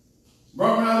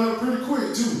 Brought me out of it pretty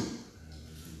quick, too.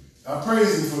 I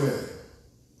praise him for that.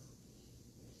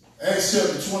 Acts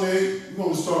chapter 28, we're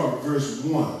going to start with verse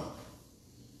 1.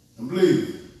 And believe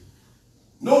me,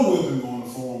 no weapon going to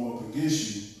form up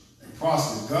against you and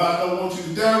prosper. If God don't want you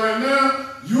to die right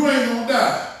now, you ain't going to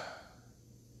die.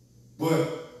 But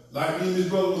like me and this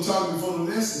brother were talking before the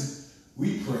lesson,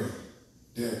 we pray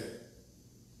that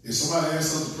if somebody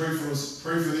asks us to pray for us,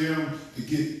 pray for them to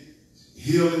get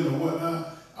healing or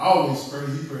whatnot, I always pray,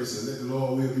 he prays, that let the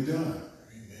Lord will be done.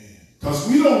 Amen. Because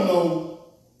we don't know,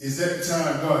 is that the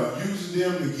time God using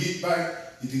them to get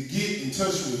back, to get in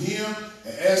touch with him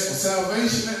and ask for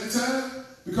salvation at the time?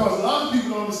 Because a lot of people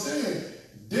don't understand,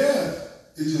 death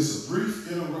is just a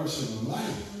brief interruption of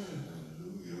life.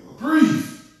 A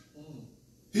brief.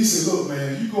 He said, look,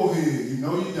 man, you go ahead, you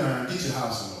know you're dying, get your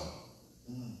house in order.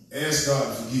 Ask God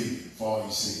to forgive you for all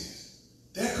your sins.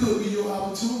 That could be your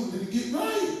opportunity to get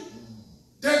right.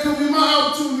 That could be my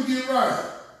opportunity to get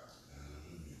right.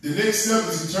 The next step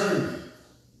is eternity.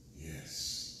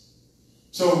 Yes.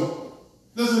 So,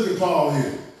 let's look at Paul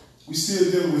here. We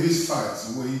still dealing with his fights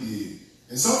and what he did.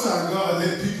 And sometimes God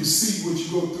let people see what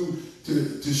you go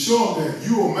through to show them that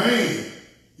you're a man.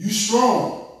 You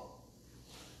strong.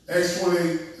 Acts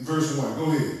 28, verse 1.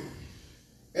 Go ahead.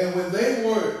 And when they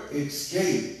were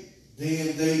escaped,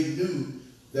 then they knew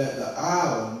that the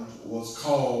island was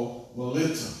called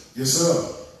Melita. Yes,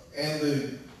 sir. And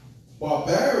the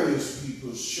barbarous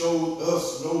people showed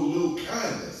us no little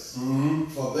kindness,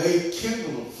 for they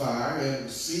kindled a fire and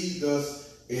received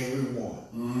us every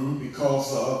one,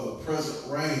 because of the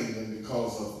present rain and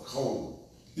because of the cold.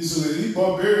 He said that these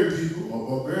barbarian people,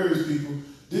 or barbarous people,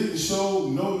 didn't show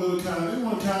no little kindness. They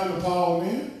weren't kind to Paul,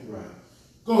 man. Right.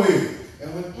 Go ahead.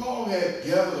 And when Paul had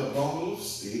gathered a bundle of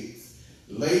sticks,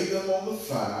 laid them on the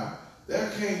fire, there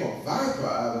came a viper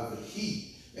out of the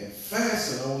heat and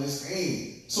fastened on his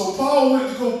hand. So Paul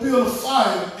went to go build a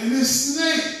fire, and this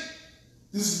snake,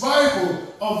 this viper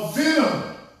of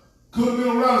venom, could have been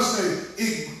a rattlesnake.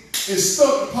 It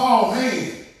stuck to Paul's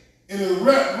hand, and it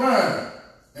wrapped around him.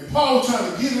 And Paul was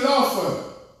trying to get it off of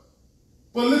him.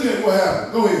 But look at what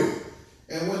happened. Go ahead.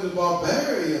 And when the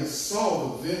barbarians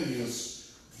saw the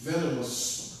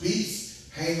venomous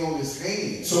beast hang on his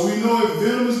hand. So we know if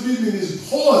venomous beast is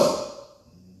poison.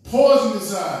 Poison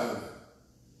inside of it.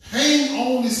 Hang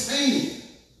on his hand.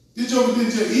 This joker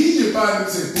didn't just eat your body and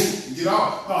say, boom, and get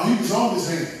off. No, he was on his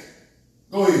hand.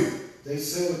 Go ahead. They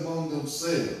said among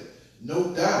themselves,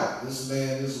 no doubt this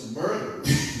man is a murderer,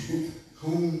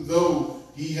 whom though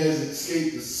he has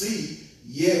escaped the sea,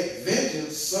 yet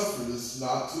vengeance suffereth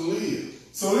not to live.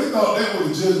 So they thought that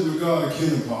was the judgment of God to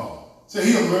kill him, Paul.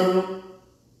 Say he a murderer.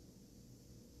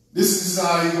 This is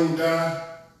how he gonna die.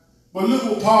 But look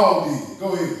what Paul did.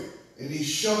 Go ahead. And he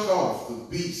shook off the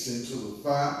beast into the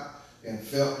fire and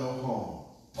felt no harm.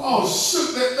 Paul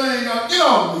shook that thing out. Get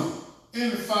off me. In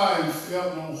the fire and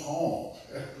felt no harm.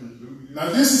 Now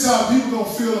this is how people gonna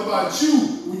feel about you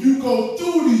when you go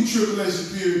through these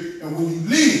tribulation period and when you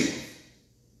live.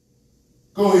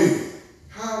 Go ahead.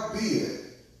 Howbeit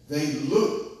they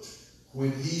looked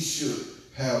when he should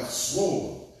have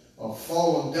swollen or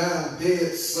fallen down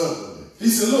dead suddenly. He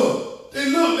said, look, they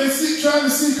trying to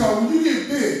see, because when you get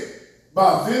bit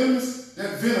by venomous,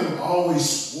 that venom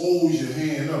always swolls your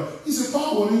hand up. He said,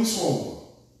 Paul wasn't even swollen.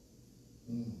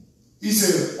 He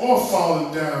said, or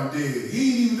falling down dead.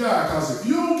 He didn't even die, because if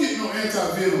you don't get no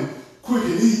anti-venom quick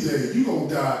in these days, you're going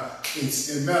to die in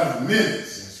a matter of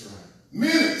minutes. That's right.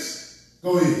 Minutes.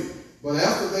 Go ahead. But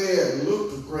after they had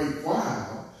looked a great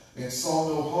while and saw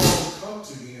no harm come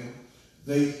to him,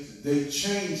 they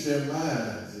changed their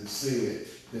minds and said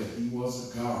that he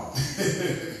was a god.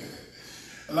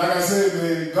 Like I said,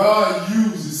 man, God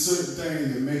uses certain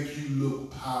things to make you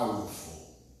look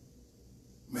powerful.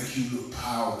 Make you look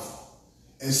powerful.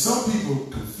 And some people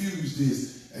confuse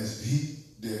this as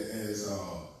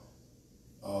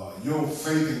your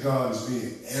faith in God is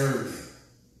being arrogant.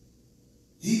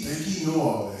 He think he know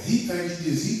all that. He think he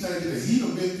this. He think that. He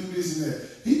done been through this and that.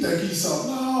 He think he's something.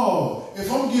 No.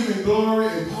 If I'm giving glory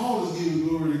and Paul is giving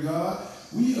glory to God,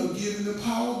 we are giving the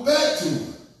power back to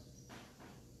him.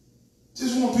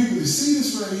 Just want people to see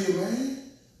this right here,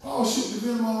 man. Paul shook the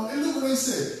venom on, and look what they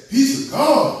said. He's a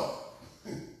God.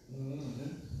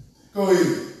 Go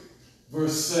ahead.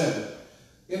 Verse 7.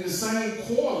 In the same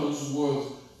quarters were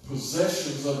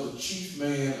possessions of the chief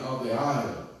man of the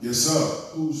island. Yes, sir.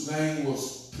 Whose name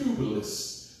was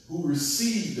Publius, who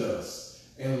received us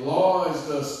and lodged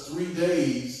us 3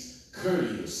 days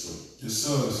courteously. Yes,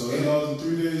 sir. So they lodged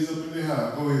them 3 days up in their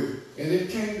house. Go ahead. And it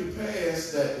came to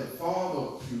pass that the father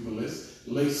of Publius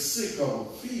lay sick of a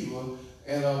fever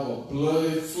and of a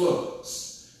bloody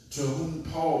flux, to whom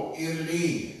Paul entered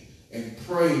in and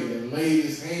prayed and laid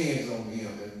his hands on him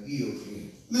and healed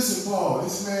him. Listen, Paul,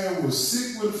 this man was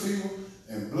sick with a fever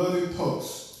and bloody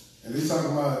pulse. And they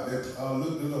talking about that,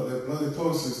 look it up, that bloody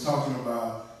pulse is talking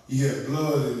about he had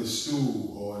blood in his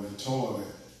stool or in the toilet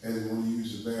and when he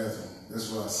used the bathroom. That's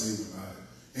what I say about it.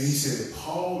 And he said,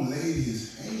 Paul laid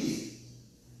his hand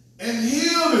and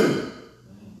healed him.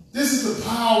 This is the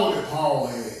power that Paul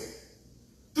had.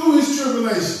 Through his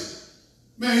tribulation.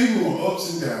 Man, he was going ups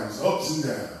and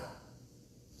downs.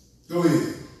 Go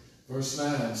ahead. Verse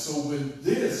 9. So when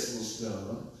this was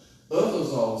done, others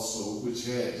also which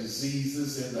had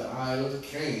diseases in the island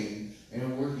came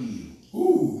and were healed.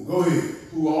 Ooh, go ahead.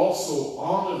 Who also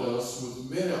honored us with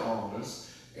many honors,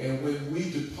 and when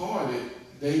we departed,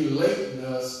 they laden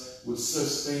us with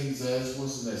such things as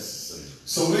was necessary.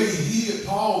 So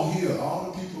Paul healed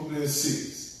all the people of their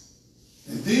cities.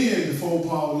 And then before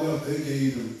Paul left, they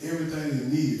gave them everything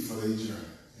they needed for their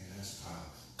journey. And that's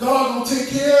powerful. God gonna take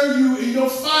care of you in your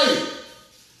fight.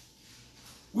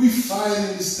 We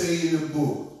fighting to stay in the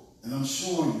book. And I'm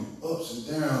showing you ups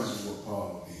and downs of what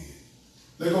Paul did.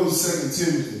 Let's go to 2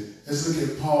 Timothy. Let's look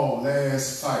at Paul's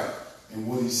last fight and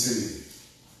what he said.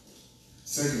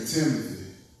 2 Timothy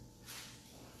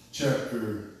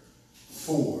chapter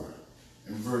 4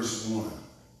 and verse 1.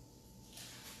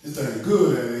 This ain't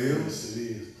good, that is. Yes, it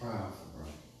is powerful,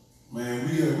 bro. Man,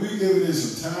 we living in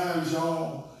some times,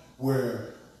 y'all,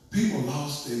 where people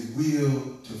lost their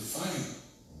will to fight,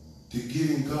 to get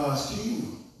in God's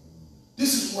kingdom.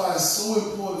 This is why it's so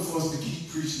important for us to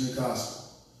keep preaching the gospel.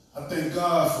 I thank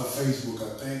God for Facebook.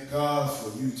 I thank God for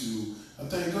YouTube. I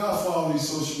thank God for all these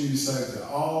social media sites that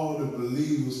all the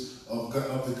believers of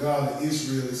the God of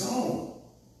Israel is on.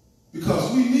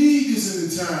 Because we need this in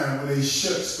the time when they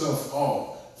shut stuff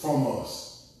off from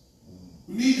us.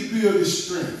 We need to build this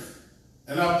strength.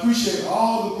 And I appreciate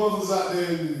all the brothers out there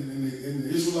in the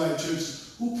Israelite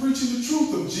churches who are preaching the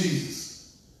truth of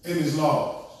Jesus and his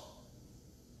laws.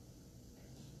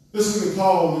 Let's look at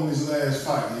Paul in his last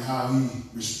fight and how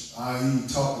he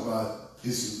talked about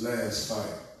his last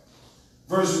fight.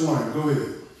 Verse 1, go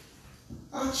ahead.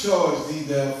 I charge thee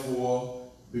therefore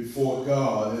before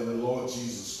God and the Lord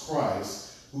Jesus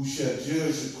Christ, who shall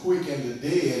judge the quick and the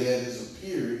dead at his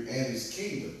appearing and his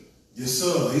kingdom. Yes,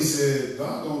 sir. He said,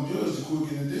 God gonna judge the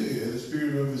quick and the dead at the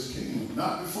spirit of his kingdom,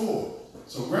 not before.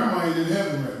 So grandma ain't in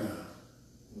heaven right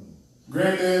now.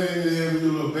 Granddad ain't in heaven,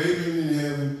 your little baby ain't in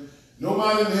heaven.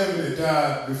 Nobody in heaven that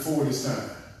died before this time.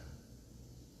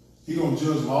 He gonna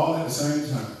judge them all at the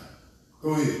same time.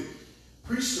 Go ahead.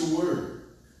 Preach the word.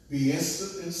 Be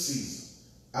instant in season,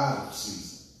 out of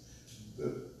season.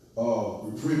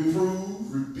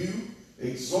 Reprove, rebuke,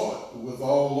 exhort with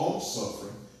all long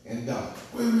suffering and doctrine.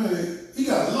 Wait a minute. He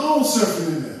got long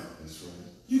suffering in there. That's right.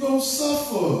 You gonna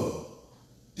suffer.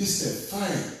 This that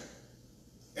fight.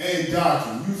 And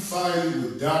doctrine. You fight it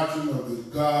with doctrine of the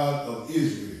God of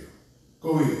Israel.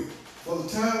 Go ahead. For the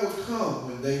time will come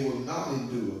when they will not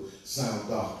endure sound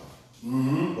doctrine.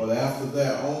 But after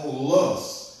their own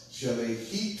lust shall they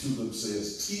heap to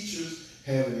themselves teachers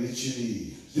having itching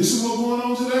ears. This is what's going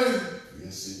on today.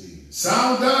 Yes, it is.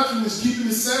 Sound doctrine is keeping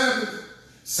the Sabbath.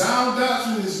 Sound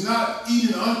doctrine is not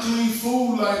eating unclean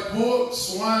food like pork,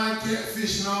 swine,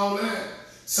 catfish, and all that.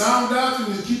 Sound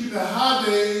doctrine is keeping the high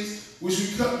days, which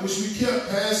we kept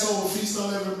Passover, Feast of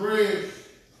Unleavened Bread.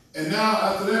 And now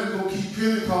after that, we're going to keep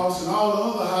Pentecost and all the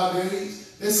other high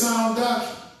days. That's sound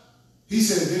doctrine. He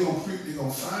said they're going to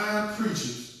find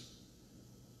preachers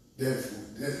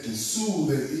that can soothe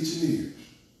their itching ears.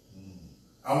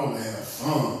 I want to have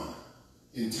fun.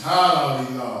 And tired of all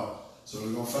these laws. So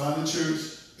they're going to find a church.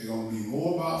 They're going to be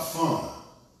more about fun.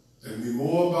 They're going to be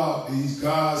more about these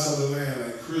gods of the land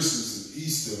like Christmas and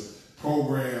Easter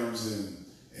programs and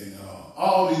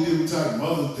all these different types,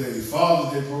 Mother's Day,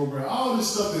 Father's Day program, all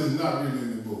this stuff that is not written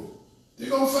in the book. They're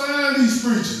going to find these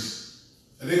preachers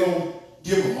and they're going to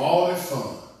give them all that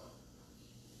fun.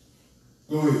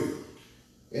 Go ahead.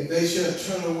 And they shall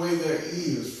turn away their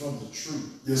ears from the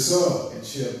truth. Yes, sir. And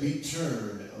shall be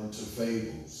turned unto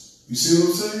fables. You see what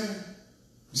I'm saying?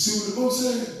 You see what the book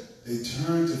said? They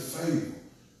turn to fable.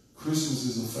 Christmas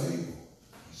is a fable.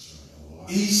 Right.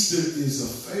 Easter is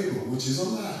a fable, which is a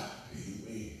lie.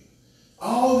 Amen.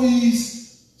 All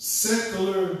these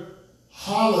secular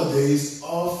holidays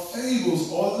are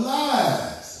fables or lies.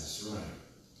 That's right.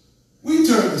 We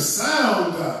turn to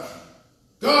sound doctrine.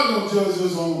 God gonna judge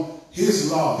us on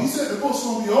his law. He said the book's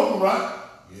gonna be open, right?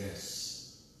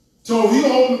 Yes. So he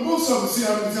gonna open the books up and see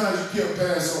how many times you kept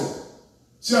Passover.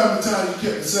 See how many times you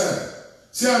kept the Sabbath.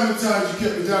 See how many times you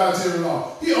kept the dietary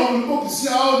law. He opened the book to see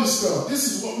all this stuff.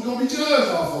 This is what we're gonna be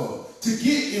judged off of. To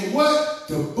get in what?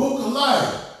 The book of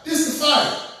life. This is the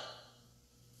fight.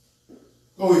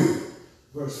 Go ahead.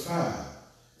 Verse 5.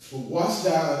 But watch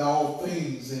thou in all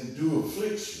things, endure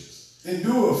afflictions.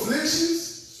 Endure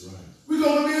afflictions? That's right. We're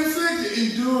going to be afflicted.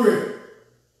 Endure it.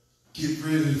 Get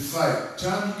ready to fight.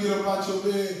 Time you get up out your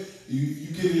bed, you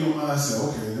get in your mind and say,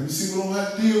 okay, let me see what I'm going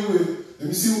to have to deal with. Let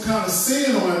me see what kind of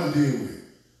sin I'm going to have to deal with.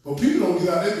 But people don't get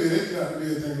out their bed. They get out their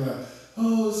bed thinking like,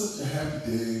 oh, it's such a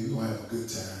happy day. We're going to have a good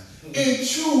time. And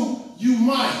true, you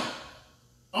might.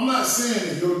 I'm not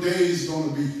saying that your day is going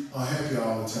to be unhappy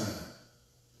all the time.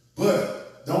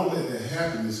 But don't let that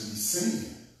happiness be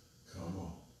sin. Come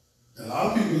on. A lot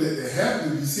of people let that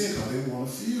happiness be sin because they want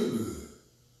to feel good.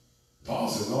 Paul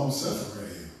said, long suffering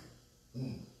right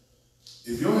here.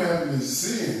 If your happiness is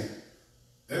sin,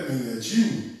 that means that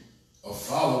you are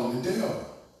following the devil.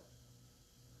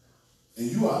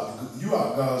 And you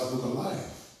are God's book of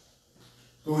life.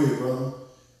 Go ahead, brother.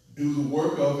 Do the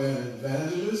work of an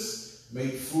evangelist,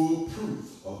 make full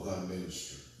proof of thy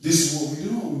ministry. This is what we're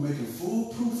doing. We're making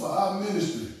full proof of our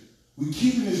ministry. We're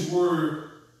keeping this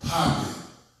word popping.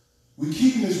 We're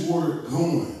keeping this word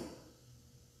going.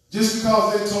 Just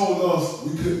because they told us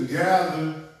we couldn't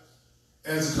gather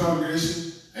as a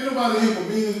congregation, ain't nobody here for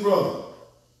me and his brother.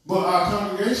 But our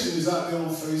congregation is out there on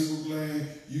Facebook land,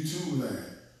 YouTube land.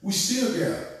 We still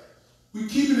gather. We're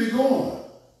keeping it going.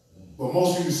 But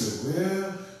most people say,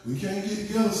 well, we can't get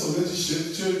together, so let's just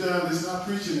shut the church down. Let's not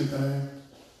preach anything.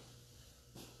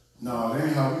 No, that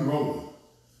ain't how we roll.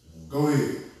 Go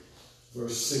ahead.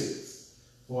 Verse 6.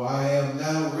 For I am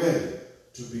now ready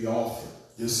to be offered.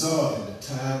 Yes, sir. And the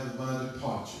time of my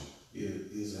departure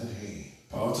is at hand.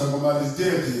 Paul talking about his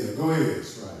death here. Go ahead.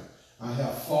 That's right. I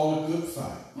have fought a good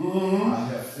fight. Mm-hmm. I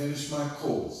have finished my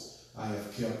course. I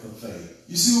have kept the faith.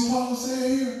 You see what Paul said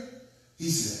here? He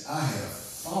said, I have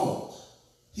fought.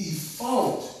 He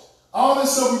fought. All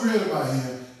this stuff we read about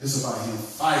him is about him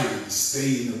fighting to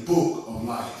stay in the book of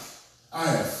life. I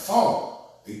have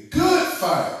fought a good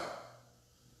fight.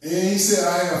 And he said,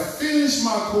 I have finished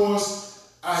my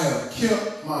course. I have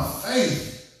kept my faith.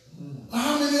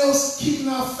 How many else keeping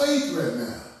our faith right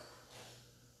now?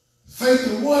 Faith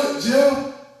in what,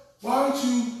 Jeff? Why aren't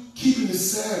you keeping the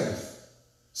Sabbath?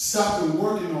 Stopping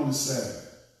working on the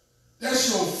Sabbath.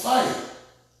 That's your fight.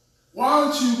 Why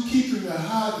aren't you keeping the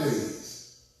high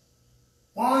days?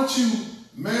 Why aren't you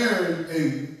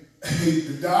marrying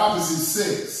the opposite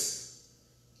sex?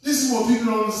 This is what people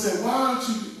don't understand.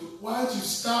 Why don't you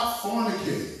stop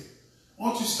fornicating? Why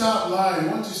don't you stop lying?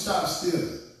 Why don't you stop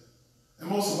stealing? And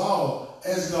most of all,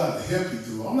 ask God to help you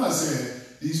through. I'm not saying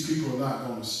these people are not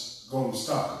going to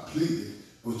stop completely,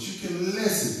 but you can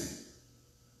lessen it.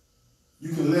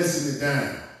 You can lessen it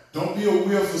down. Don't be a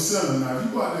willful sinner. Now, if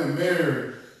you go out there and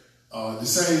marry the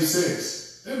same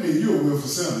sex, that means you're a willful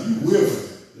sinner. You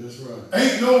willful. That's right.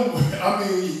 Ain't no, I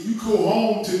mean, you go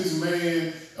home to this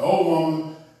man, old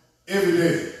woman, every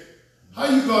day. How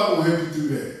you God gonna help you do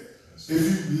that? That's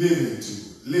if you living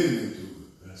into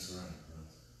it. That's right.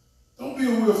 Don't be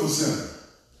a willful sinner.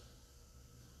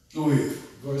 Go ahead.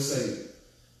 Verse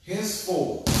 8.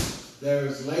 Henceforth, there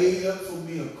is laid up for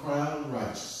me a crown of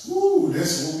righteousness. Ooh,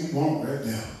 that's what we want right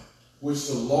now. Which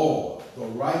the Lord, the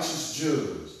righteous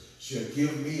judge, shall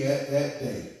give me at that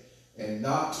day, and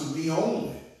not to me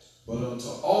only, but unto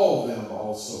all them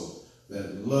also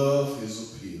that love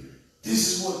his appearing.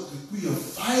 This is what we are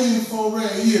fighting for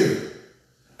right here.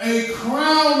 A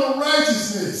crown of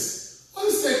righteousness. What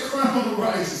is that crown of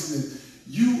righteousness?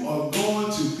 You are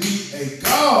going to be a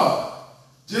God.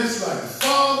 Just like the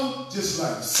Father, just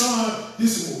like the Son.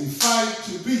 This is what we fight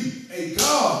to be, a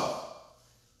God.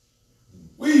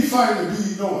 We ain't fighting to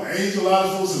be no angel. A lot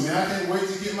of folks say, man, I can't wait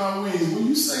to get my wings. When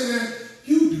you say that,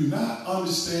 you do not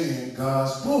understand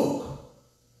God's book.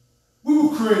 We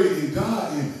were created in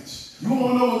God's image. You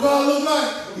want to know what God looks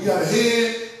like? He got a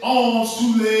head, arms,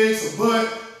 2 legs, a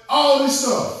butt, all this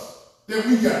stuff that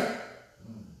we got.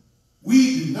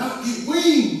 We do not get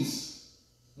wings.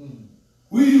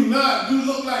 We do not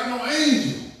look like no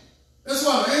angel. That's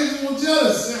why the angel was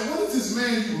jealous, saying, what is this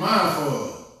man you mindful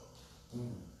of?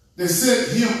 They set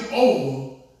him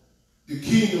over the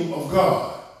kingdom of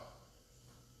God.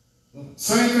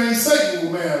 Same thing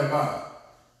Satan was mad about.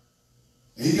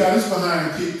 And he got his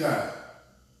behind kicked out.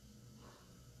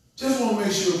 Just want to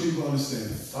make sure people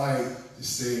understand. Fight to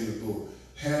stay in the book.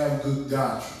 Have good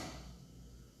doctrine.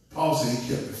 Paul said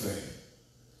he kept the faith.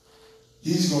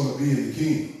 He's going to be in the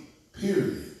kingdom.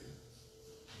 Period.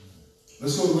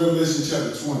 Let's go to Revelation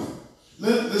chapter 20.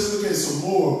 Let's look at some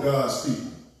more of God's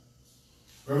people.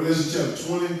 Revelation chapter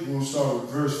 20, we're going to start with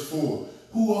verse 4.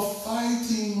 Who are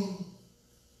fighting.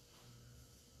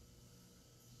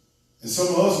 And some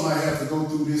of us might have to go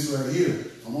through this right here.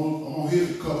 I'm going to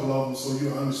hit a couple of them so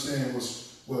you'll understand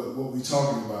what we're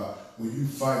talking about when you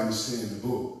fight and stay in the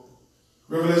book.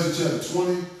 Revelation chapter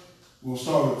 20, we'll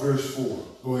start with verse 4.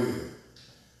 Go ahead.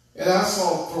 And I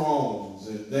saw thrones,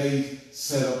 and they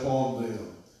sat upon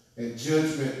them, and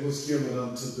judgment was given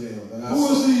unto them. And Who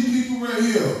is these people right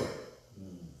here?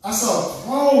 I saw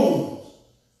thrones,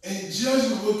 and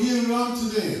judgment was given unto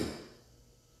them.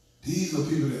 These are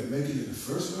people that make it in the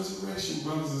first resurrection,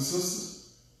 brothers and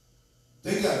sisters.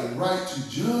 They got the right to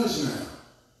judge now.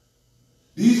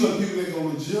 These are people that are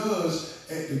going to judge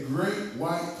at the great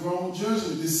white throne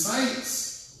judgment, the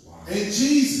saints and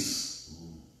Jesus.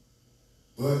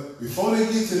 But before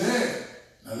they get to that,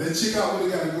 now let's check out what they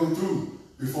got to go through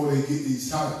before they get these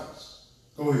titles.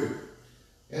 Go ahead.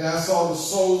 And I saw the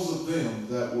souls of them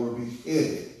that were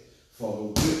beheaded for the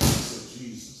witness of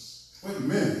Jesus. Wait a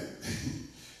minute.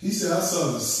 He said, I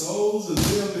saw the souls of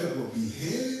them that were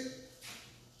beheaded.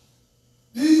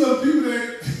 These are the people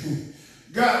that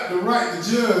got the right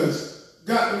to judge,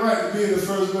 got the right to be in the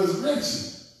first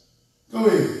resurrection. Go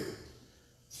ahead.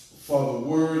 For the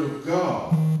word of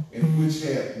God, in which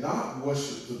had not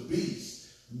worshipped the beast,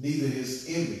 neither his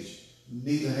image,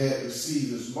 neither had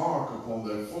received his mark upon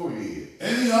their forehead.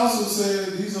 And he also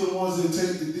said these are the ones that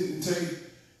didn't take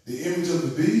the image of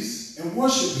the beast and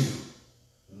worship him,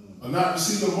 or not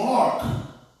receive the mark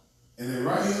in their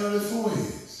right hand or their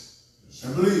foreheads.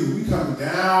 And believe me, we come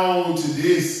down to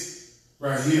this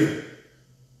right here.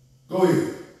 Go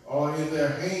ahead. Or in their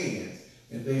hands,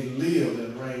 and they lived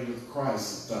and reigned with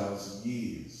Christ 1,000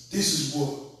 years. This is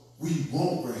what we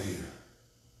want right here.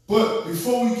 But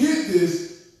before we get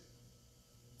this,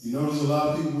 you notice a lot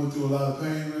of people went through a lot of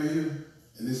pain right here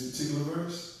in this particular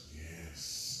verse?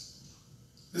 Yes.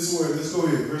 This word, let's go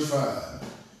here, verse 5.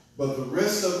 But the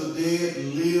rest of the dead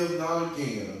live not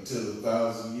again until the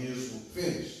 1,000 years were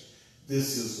finished.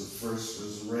 This is the first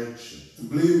resurrection. And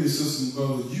believe me, sisters and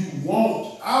brothers,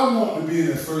 I want to be in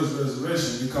that first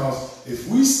resurrection, because if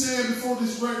we stand before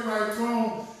this great white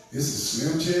throne, it's a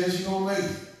slim chance you're going to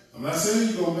make it. I'm not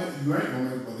saying you're going to make it, you ain't going to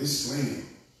make it, but it's slim.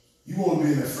 You want to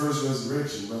be in that first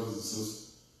resurrection, brothers and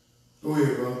sisters. Go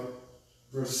ahead, brother.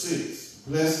 Verse 6.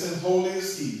 Blessed and holy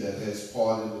is he that has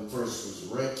part in the first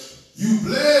resurrection. You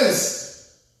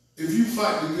blessed if you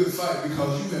fight the good fight,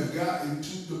 because you have got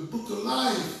into the book of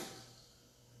life.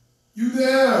 You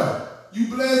there. You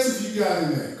blessed if you got in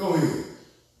there. Go ahead.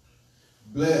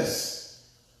 Blessed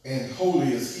and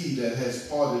holy is he that has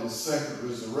part in the second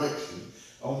resurrection.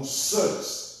 On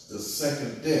such the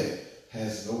second death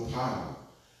has no power,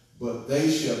 but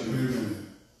they shall be.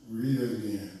 Read it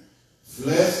again.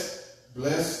 Blessed,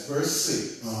 verse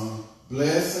 6.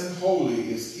 Blessed and holy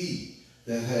is he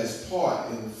that has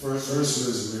part in the first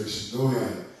resurrection. Go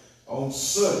ahead. On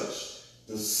such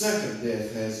the second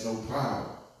death has no power,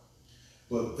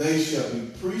 but they shall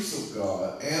be priests of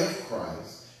God and of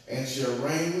Christ, and shall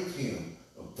reign with him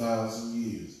 1,000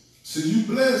 years. So you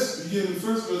blessed you get in the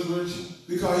first resurrection,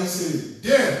 because he said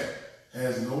death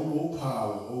has no more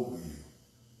power over you.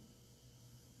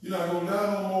 You're not going to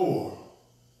die no more.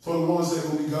 For the ones that are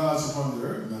going to be gods upon the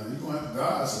earth now, you're going to have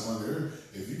gods upon the earth.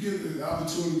 If you get the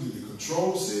opportunity to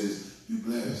control cities, you're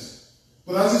blessed.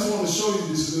 But I just want to show you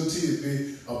this little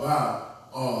tidbit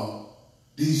about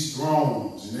these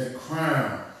thrones and that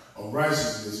crown of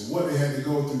righteousness and what they had to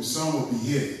go through. Some were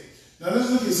beheaded. Now let's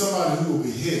look at somebody who will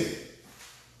be beheaded.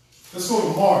 Let's go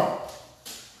to Mark.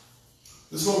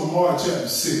 Let's go to Mark chapter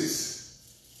 6.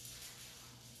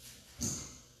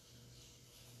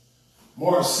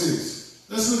 Mark 6.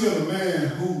 Let's look at a man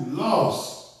who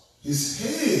lost his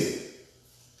head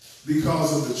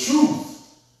because of the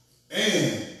truth,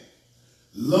 and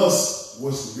lust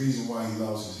was the reason why he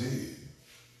lost his head.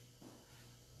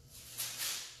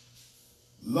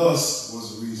 Lust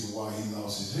was the reason why he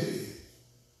lost his head.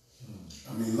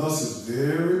 I mean, lust is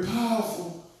very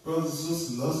powerful, brothers and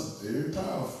sisters. Lust is very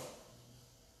powerful.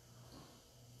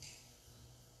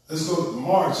 Let's go to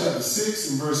Mark chapter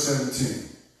 6 and verse 17.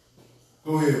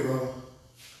 Go ahead, brother.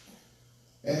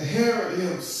 And Herod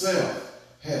himself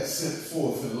had sent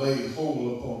forth and laid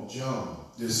hold upon John,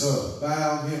 Yes, sir.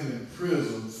 bound him in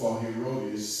prison for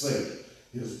Herodias' sake,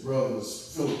 his brother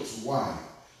Philip's wife,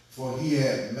 for he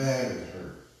had married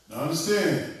her. Now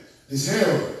understand, it's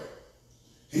Herod.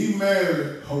 He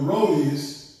married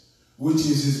Herodias, which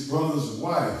is his brother's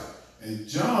wife. And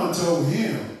John told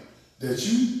him that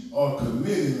you are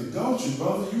committing adultery,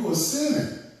 brother. You are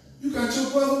sinning. You got your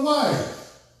brother's wife.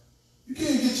 You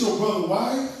can't get your brother's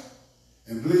wife.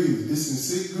 And believe me, this can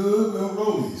sit good with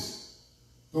Herodias.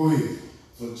 Go ahead.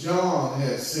 For John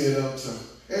had said unto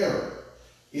Herod,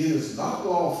 it is not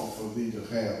lawful for thee to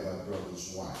have thy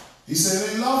brother's wife. He said,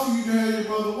 it ain't lawful for you to have your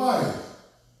brother's wife.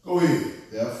 Go ahead.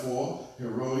 Therefore,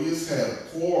 Herodias had a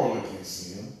quarrel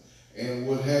against him, and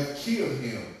would have killed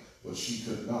him, but she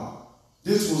could not.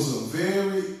 This was a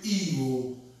very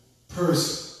evil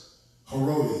person,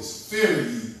 Herodias, very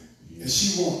evil. Yes. And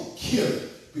she wanted to kill him.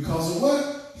 Because of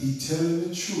what? He telling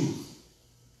the truth.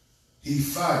 He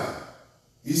fighting.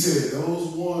 He said those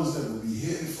ones that will be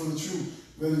headed for the truth,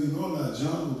 whether you know or not,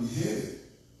 John will be headed.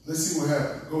 Let's see what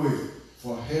happened. Go ahead.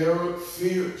 For Herod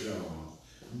feared John,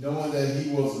 knowing that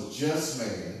he was a just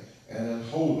man and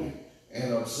unholy,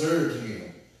 and observed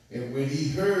him. And when he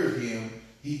heard him,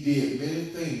 he did many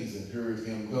things and heard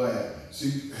him gladly.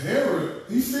 See, Herod,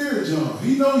 he feared John.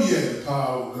 He know he had the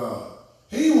power of God.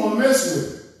 He didn't want to mess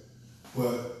with him.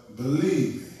 But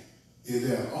believe me, if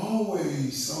there's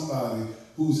always somebody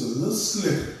who's a little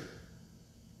slicker.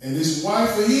 And this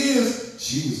wife of his,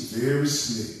 she was very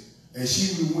slick. And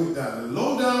she went down the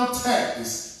low-down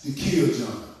tactics to kill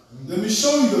John. Let me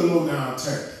show you the low-down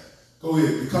tactic. Go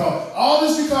ahead. Because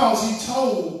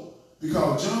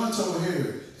John told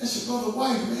Herod, that's your brother's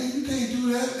wife, man. You can't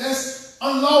do that. That's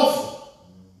unlawful.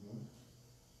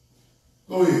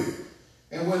 Go ahead.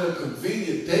 And when a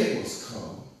convenient day was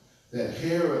come, that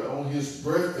Herod on his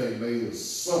birthday made a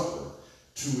supper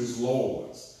to his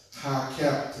lords, high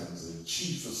captains, and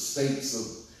chief estates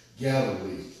of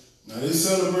Galilee. Now they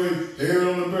celebrate Herod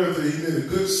on the birthday. He made a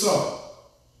good supper.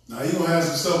 Now he gonna have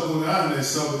some stuff going on in that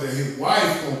supper that his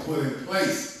wife gonna put in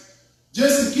place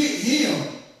just to get him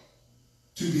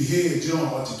to behead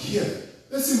John or to kill him.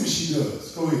 Let's see what she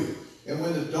does. Go ahead. And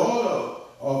when the daughter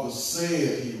or the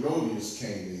said Herodias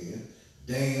came in,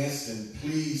 danced, and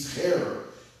pleased Herod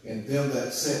and them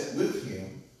that sat with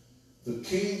him, the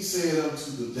king said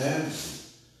unto the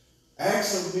damsel,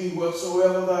 ask of me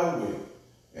whatsoever thou wilt,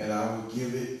 and I will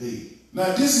give it thee.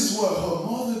 Now this is what her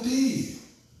mother did.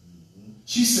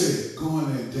 She said, go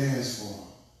in there and dance for him.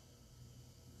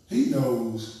 He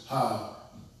knows how,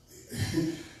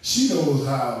 she knows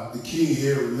how the king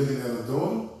Herod looking at her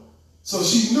daughter. So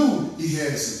she knew he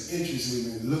had some interest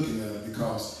in looking at her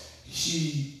because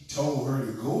she told her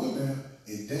to go in there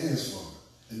and dance for him.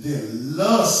 And then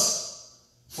lust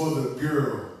for the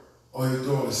girl or his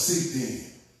daughter seeped in.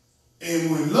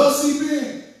 And when lust seeped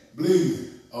in, believe me,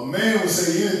 a man would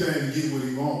say anything to get what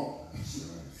he wants.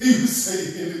 He would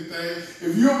say anything.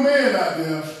 If you're a man out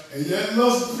there and that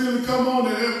lust feeling come on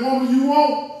that woman you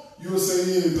want, you will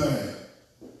say anything.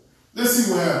 Let's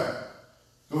see what happened.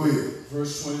 Go ahead.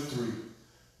 Verse 23.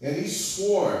 And he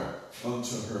swore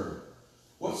unto her,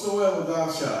 whatsoever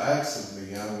thou shalt ask of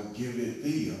me, I will give it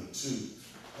thee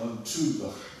unto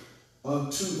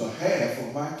the half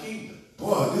of my kingdom.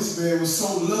 Boy, this man was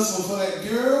so lustful for that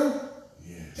girl.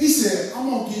 Yes. He said, I'm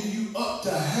going to give you up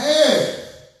to half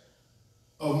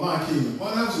of my kingdom.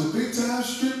 Boy, that was a big time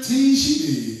strip tease she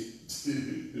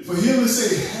did. For him to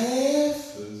say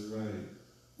half? That's right.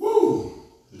 Woo!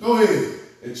 Go ahead.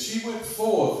 And she went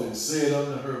forth and said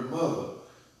unto her mother,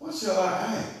 what shall I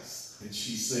ask? And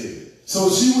she said. So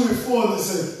she went forth and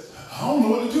said, I don't know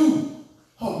what to do.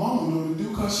 Her mama know what to do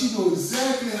because she know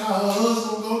exactly how her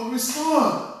husband going to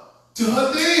respond to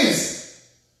her dance.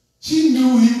 She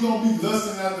knew he was going to be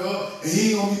lusting after her and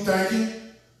he ain't going to be thinking.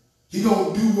 He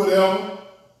going to do whatever.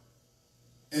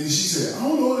 And she said, I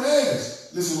don't know what to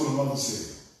ask. Listen to what her mother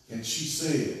said. And she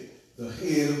said, the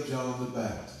head of John the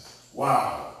Baptist.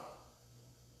 Wow.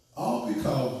 All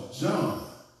because John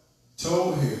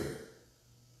told Herod,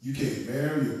 you can't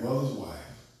marry your brother's wife.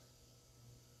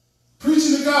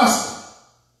 Preaching the gospel.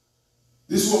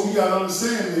 This is what we got to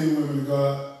understand, men and women of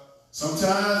God.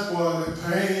 Sometimes, boy,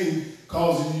 that pain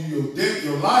causes you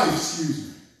your life, excuse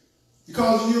me. It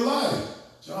causes you your life.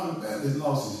 John the Baptist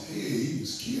lost his head. He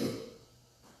was killed.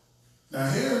 Now,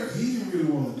 Herod, he didn't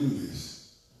really want to do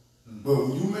this. But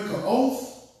when you make an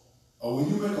oath, or when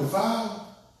you make a vow,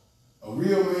 a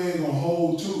real man going to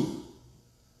hold to it.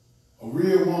 A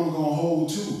real woman going to hold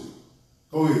to it.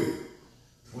 Go ahead.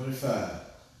 25.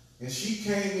 And she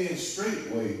came in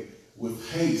straightway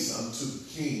with haste unto the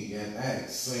king and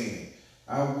asked, saying,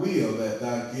 I will that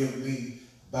thou give me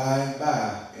by and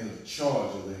by in the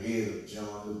charge of the head of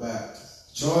John the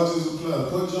Baptist. Charge is a platter.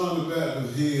 Put John the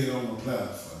Baptist's head on the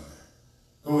platter for me.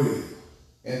 Go ahead.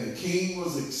 And the king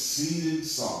was exceeding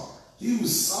sorry. He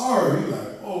was sorry. He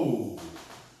like, oh,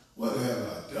 what have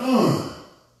I done?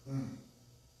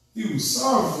 He was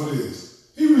sorry for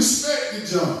this. He respected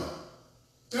John.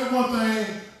 That one thing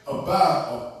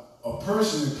about a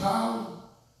person in power,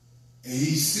 and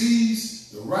he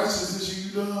sees the righteousness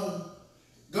you've done.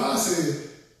 God said,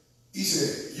 he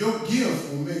said, your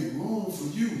gift will make room for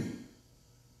you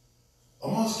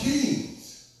amongst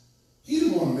kings. He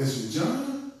didn't want to mess with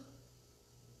John.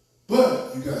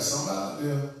 But you got somebody out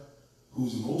there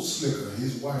who's the most slicker.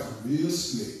 His wife was real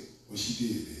slick when she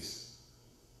did this.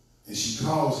 And she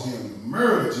caused him to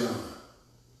murder John.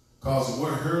 Because of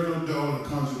what her little daughter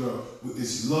conjured up with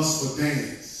this lustful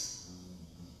dance.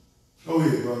 Go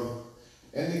ahead, brother.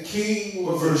 And the king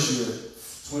was... What verse you at?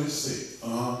 26.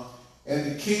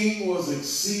 And the king was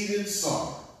exceeding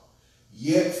sorry,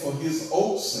 yet for his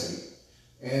oath's sake,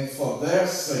 and for their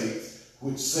sakes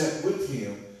which sat with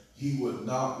him, he would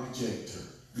not reject her.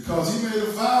 Because he made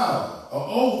a vow. An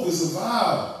oath is a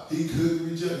vow. He couldn't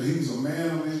reject her. He was a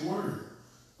man of his word.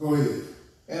 Go ahead.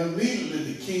 And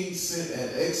immediately the king sent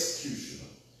an executioner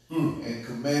and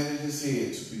commanded his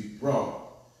head to be brought.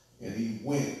 And he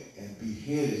went and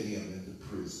beheaded him in the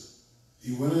prison.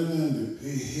 He went in there and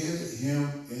beheaded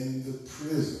him in the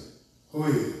prison. Go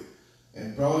ahead.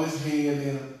 And brought his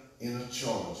head in a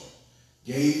charger,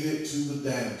 gave it to the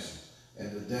damsel,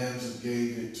 and the damsel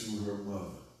gave it to her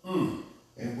mother.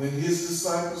 And when his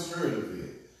disciples heard of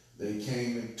it, they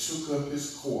came and took up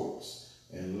his corpse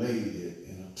and laid it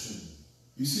in a tomb.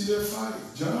 You see that fight?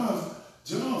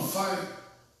 John fight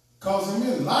cost him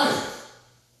his life.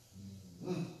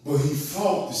 But he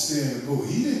fought to stay in the boat.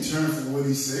 He didn't turn from what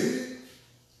he said.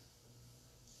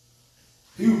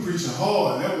 He was preaching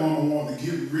hard. That woman wanted to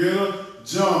get rid of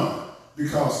John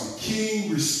because the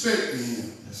king respected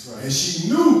him. That's right. And she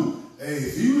knew, hey,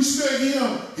 if he respect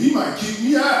him, he might kick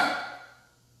me out.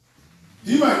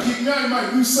 He might kick me out. He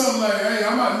might do something like, hey,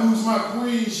 I might lose my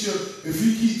queenship if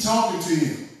he keep talking to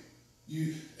him.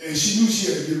 And she knew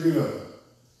she had to get rid of him.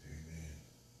 Amen.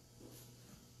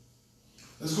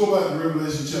 Let's go back to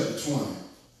Revelation chapter 20. Let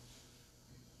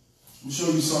me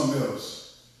show you something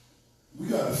else. We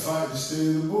got to fight to stay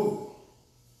in the book.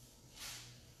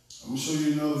 I'm going to show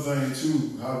you another thing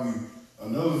too,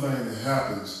 another thing that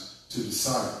happens to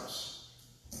disciples.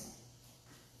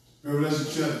 Revelation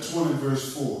chapter 20,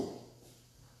 verse 4.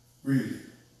 Read it.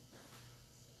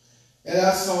 And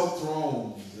I saw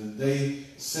thrones, and they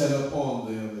sat upon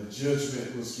them, and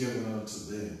judgment was given unto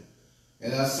them.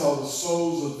 And I saw the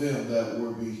souls of them that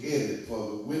were beheaded for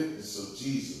the witness of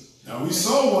Jesus. Now we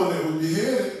saw one that was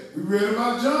beheaded. We read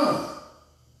about John.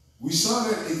 We saw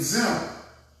that example.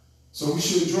 So we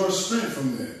should draw strength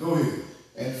from that. Go ahead.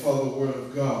 And for the word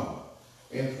of God,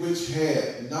 and which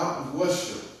had not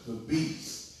worshipped the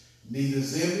beast, neither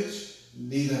his image,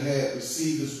 neither had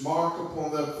received his mark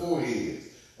upon their foreheads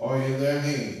or in their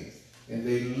hands. And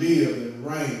they lived and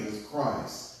reigned with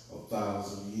Christ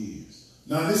 1,000 years.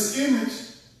 Now this image,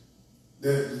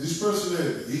 that this person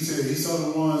that he said he saw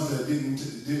the ones that didn't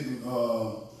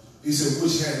he said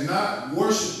which had not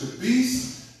worshipped the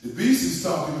beast. The beast is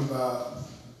talking about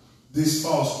this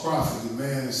false prophet, the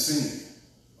man of sin,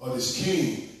 or this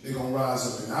king. They're gonna rise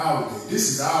up in our day.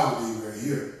 This is our day right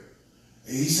here.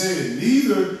 And he said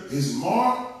neither his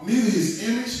mark, neither his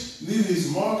image, neither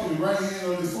his mark in the right hand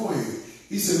or the forehead.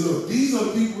 He said, look, these are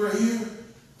the people right here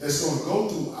that's gonna go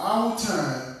through our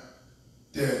time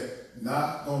that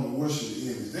not going to worship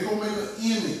the image. They're going to make an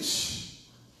image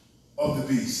of the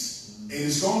beast. And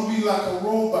it's going to be like a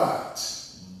robot.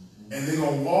 And they're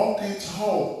going to walk and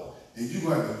talk. And you're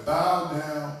going to have to bow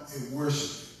down and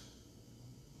worship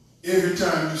it. Every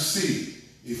time you see it.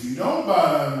 If you don't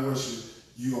bow down and worship it,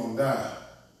 you're going to die.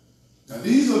 Now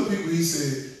these are the people he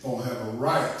said going to have a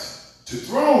right to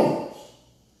thrones.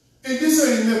 And this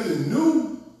ain't nothing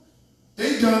new.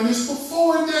 They done this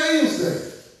before in Daniel's day.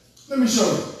 Let me show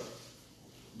you.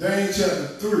 Daniel chapter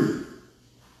 3.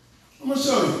 I'm going to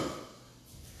show you.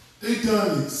 They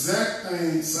done the exact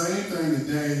thing, same thing to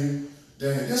Daniel.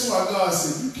 That's why God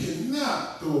said you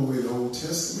cannot throw away the Old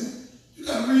Testament. You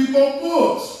got to read both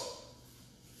books.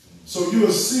 So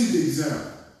you'll see the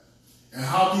example. And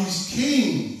how these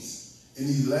kings in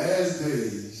these last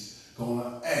days going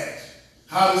to act.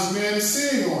 How this man of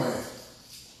sin going to act.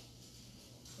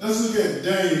 Let's look at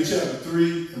Daniel chapter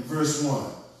 3 and verse 1.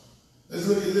 Let's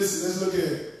look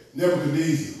at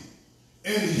Nebuchadnezzar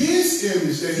and his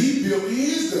image that he built in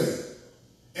his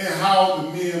day and how the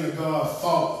men of God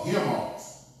fought him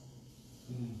off.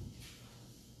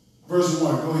 Verse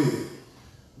 1, go ahead.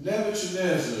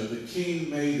 Nebuchadnezzar, the king,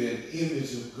 made an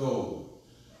image of gold,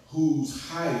 whose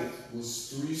height was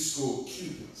 60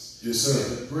 cubits. Yes,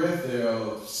 sir. And the breadth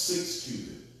thereof 6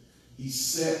 cubits. He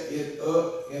set it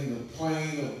up in the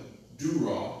plain of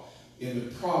Dura, in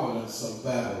the province of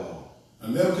Babylon.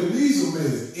 And Nebuchadnezzar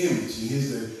made an image in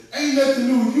his day. Ain't nothing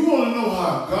new. If you want to know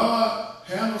how God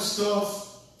handles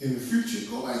stuff in the future,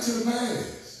 go back to the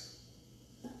past.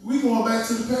 We going back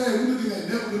to the past. We're looking at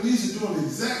Nebuchadnezzar doing the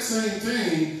exact same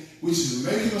thing, which is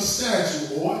making a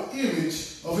statue or an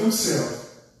image of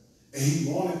himself. And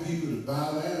he wanted people to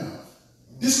bow down.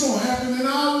 This going to happen in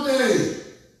our day.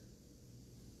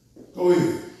 Go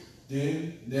ahead.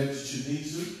 Then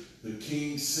Nebuchadnezzar, the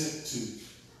king, sent to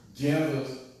gather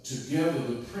together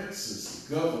the princes,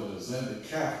 the governors, and the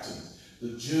captains,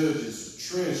 the judges, the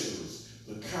treasurers,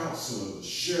 the counselors, the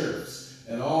sheriffs,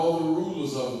 and all the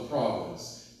rulers of the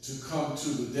province to come to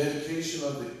the dedication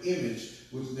of the image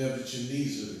which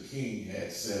Nebuchadnezzar the king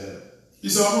had set up. He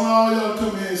said, I want all y'all to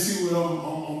come here and see what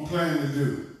I'm planning to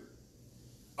do.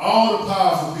 All the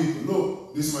powerful people,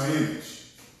 look, this is my image.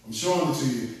 I'm showing it to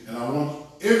you, and I want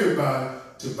everybody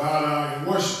to bow down and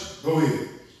worship. Go ahead.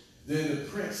 Then the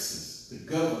princes, the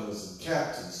governors and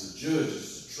captains, the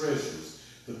judges, the treasurers,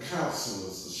 the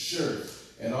counselors, the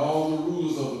sheriffs, and all the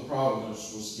rulers of the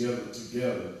province was gathered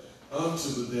together unto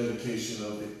the dedication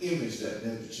of the image that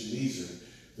Nebuchadnezzar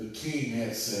the king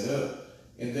had set up.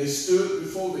 And they stood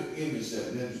before the image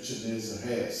that Nebuchadnezzar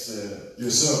had set up.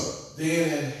 Yes, sir.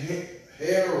 Then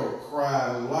Herod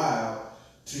cried aloud,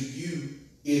 to you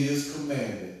it is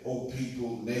commanded, O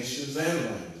people, nations, and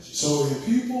languages. So in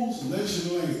peoples, nations,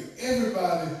 and languages,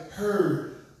 everybody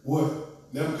heard what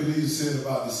Nebuchadnezzar said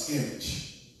about this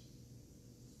image.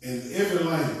 In every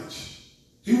language.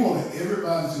 He wanted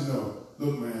everybody to know,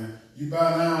 look, man, you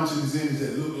bow down to this image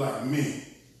that look like me.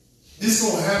 This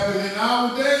going to happen in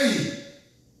our day.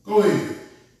 Go ahead.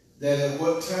 That at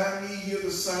what time ye hear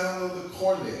the sound of the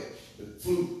cornet, the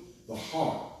flute, the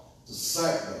harp, the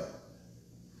sackbut,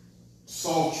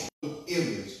 psaltery,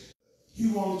 image. He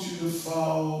wants you to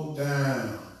fall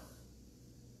down.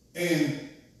 And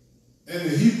the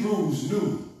Hebrews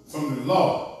knew from the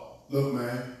law, look,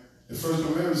 man, The first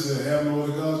commandment said, have no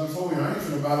other gods before me. I ain't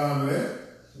finna bow down to that.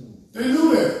 They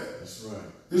knew that. That's right.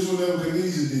 This is what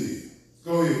Nebuchadnezzar did.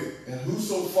 Go ahead. And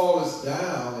whoso falleth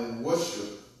down and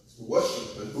worshipeth.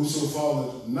 Whoso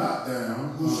falleth not down.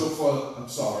 And whoso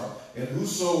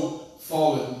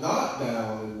falleth not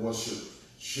down and worship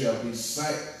shall the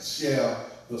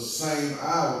same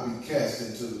hour be cast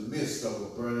into the midst of a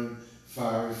burning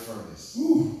fiery furnace.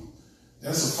 Ooh,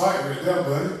 that's a fight right there,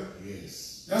 buddy. Yes.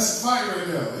 That's a fight right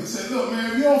there. He said, look,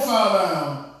 man, if you don't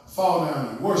fall down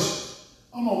and worship,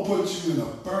 I'm going to put you in a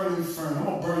burning furnace. I'm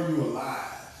going to burn you alive.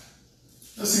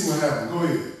 Let's see what happens. Go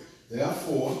ahead.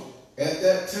 Therefore, at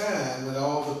that time, when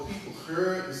all the people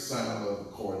heard the sound of the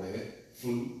cornet,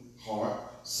 flute,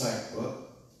 harp, sackbut,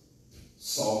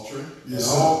 psaltery, and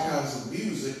all kinds of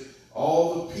music,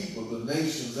 all the people, the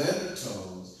nations, and the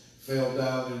tongues fell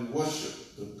down and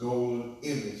worshiped the golden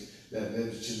image that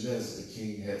Nebuchadnezzar the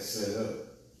king had set up.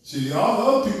 See, all the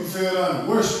other people fell down and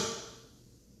worshiped.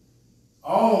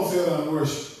 All of them fell down and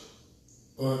worshiped.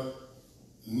 But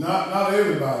not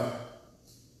everybody.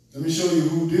 Let me show you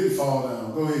who did fall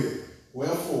down. Go ahead.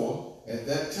 Wherefore, at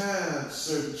that time,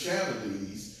 certain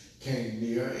Chaldees came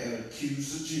near and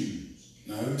accused the Jews.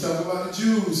 Now we talk about the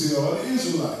Jews here, or the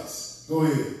Israelites. Go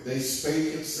ahead. They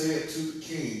spake and said to the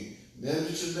king,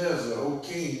 Nebuchadnezzar, O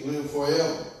king, live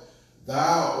forever.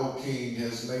 Thou, O king,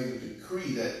 hast made a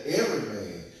decree that every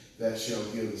man that shall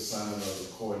hear the sound of the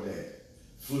cornet,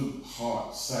 flute,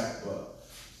 harp, sackbut,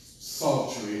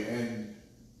 psaltery, and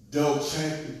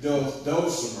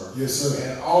dulcimer, yes,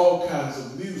 sir, and all kinds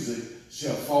of music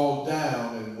shall fall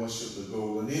down and worship the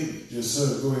golden image. Yes,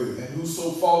 sir. Go ahead. And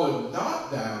whoso falleth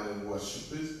not down and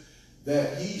worshipeth,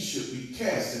 that he should be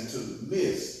cast into the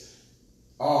midst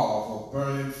of a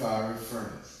burning fiery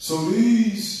furnace. So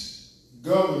these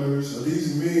governors, or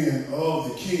these men of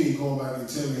the king, going back and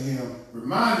telling him,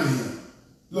 reminding him,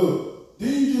 look,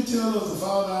 didn't you just tell us to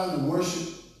fall down and worship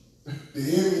the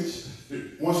image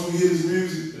once we hear this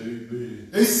music? Amen.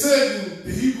 They setting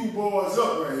the Hebrew boys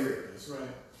up right here. That's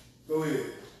right. Go ahead.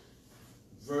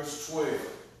 Verse 12.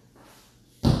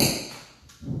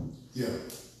 Yeah.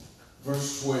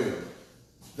 Verse 12.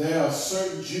 There are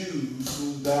certain Jews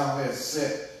whom thou hast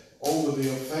set over the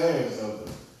affairs of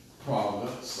the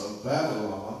province of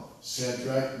Babylon,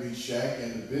 Shadrach, Meshach,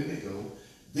 and Abednego.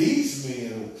 These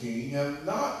men, O king, have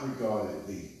not regarded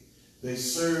thee. They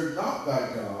serve not thy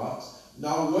gods,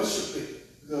 nor worship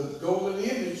the golden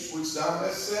image which thou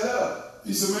hast set up.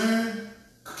 He said, man,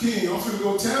 king, I'm finna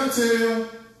go tell.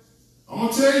 I'm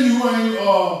going to tell you who ain't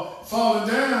falling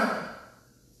down.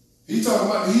 He talking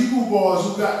about the Hebrew boys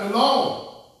who got the law.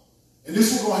 And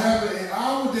this is going to happen in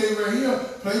our day right here.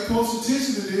 Pay close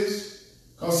attention to this.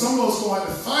 Because some of us going to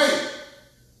have to fight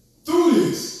through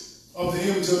this of the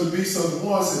image of the beast, of the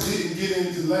ones that didn't get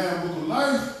into the Lamb Book of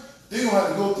Life. They're going to have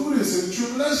to go through this in the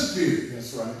tribulation period.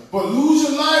 That's right. But lose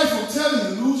your life, I'm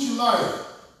telling you, lose your life.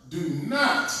 Do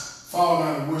not fall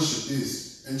down and worship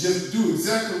this. And just do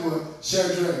exactly what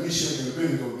Shadrach, Meshach, and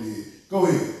Abednego did. Go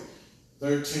ahead.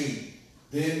 13.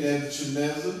 Then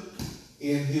Nebuchadnezzar,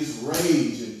 in his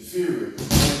rage and fury,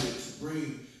 commanded to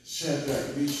bring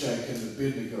Shadrach, Meshach, and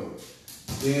Abednego.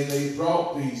 Then they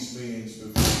brought these men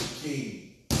before the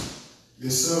king.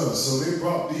 Yes, sir. So they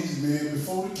brought these men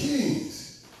before the kings.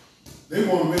 They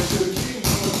want to make sure the king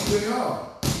knows who they are.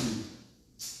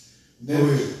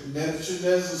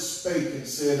 Nebuchadnezzar spake and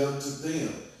said unto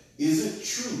them, Is it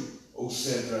true, O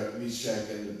Shadrach, Meshach,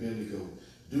 and Abednego?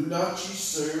 Do not ye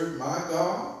serve my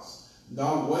gods,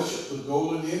 nor worship the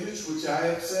golden image which I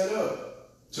have set up?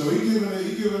 So he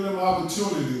giving them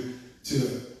opportunity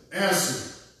to answer.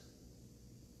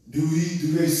 Do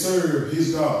they serve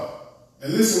his God?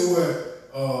 And listen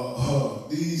what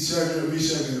these Shadrach,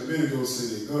 Meshach, and Abednego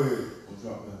said. Go ahead. We'll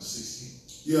drop down to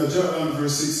 16. Yeah, drop down to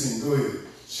verse 16. Go ahead.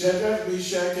 Shadrach,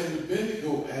 Meshach, and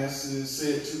Abednego answered and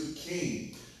said to the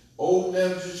king, O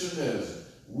Nebuchadnezzar,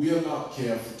 we are not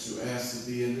careful to answer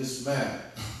thee in this matter.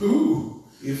 Ooh,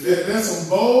 that's some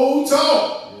bold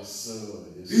talk. Yes, sir.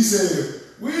 Yes, he said,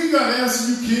 we ain't got to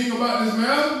answer you, king, about this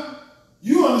matter.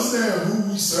 You understand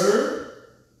who we serve.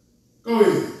 Go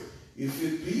ahead. If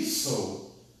it be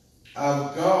so,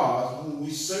 our God, whom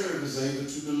we serve, is able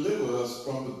to deliver us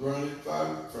from the burning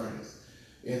fiery furnace,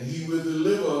 and he will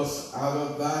deliver us out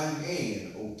of thine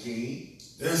hand, O king.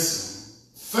 That's some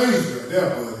faith right there,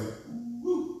 buddy.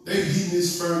 They heating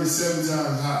this furnace 7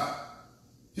 times hot.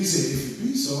 He said, if it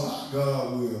be so, our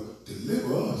God will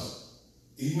deliver us.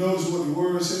 You notice what the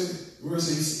word said? The word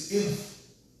said, he said, if.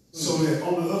 So that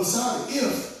on the other side of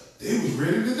if, they was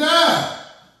ready to die.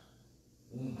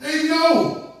 They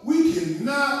know we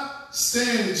cannot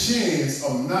stand a chance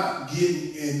of not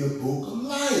getting in the book of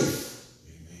life.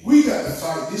 Amen. We got to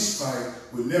fight this fight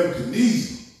with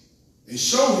Nebuchadnezzar and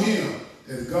show him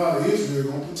that the God of Israel is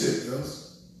going to protect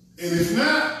us. And if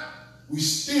not, we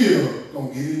still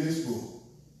going to get in this book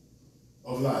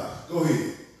of life. Go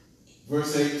ahead.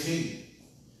 Verse 18.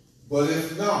 But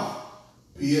if not,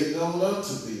 be it known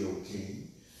unto thee, O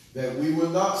king, that we will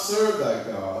not serve thy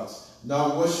gods,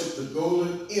 nor worship the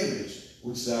golden image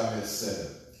which thou hast set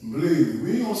up. Believe me,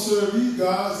 we ain't going to serve these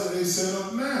gods that they set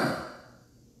up now.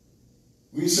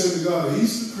 We serve the God of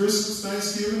Easter, Christmas,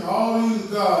 Thanksgiving, all these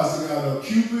gods. They got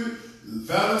Cupid,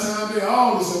 Valentine's Day,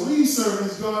 all this. So we ain't serving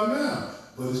this God now.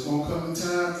 But it's going to come a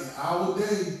time in our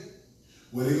day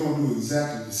where they're going to do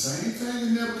exactly the same thing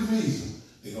in Nebuchadnezzar.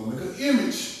 They're going to make an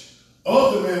image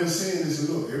of the man of sin and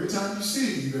say, look, every time you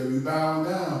see it, you better be bowing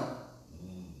down.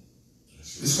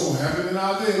 It's going to happen in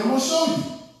our day. And I'm going to show you.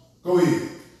 Go ahead.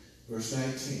 Verse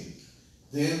 19.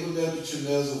 Then was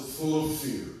Nebuchadnezzar full of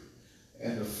fear,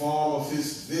 and the form of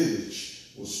his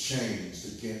visage was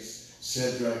changed against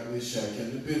Shadrach, Meshach,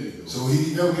 and Abednego. So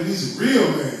he's a real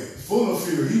man, full of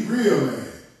fear. He's real man.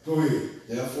 Go ahead.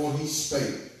 Therefore he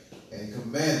spake and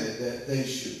commanded that they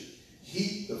should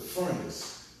heat the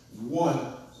furnace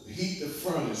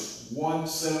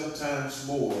 7 times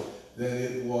more than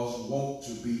it was wont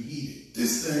to be heated.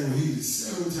 This thing was heated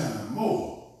 7 times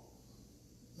more.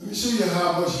 Let me show you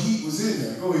how much heat was in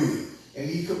there. Go ahead. And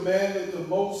he commanded the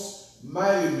most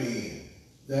mighty men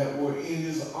that were in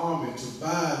his army to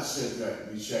bind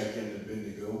Shadrach, Meshach, and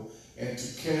Abednego, and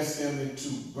to cast them into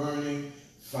burning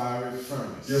fiery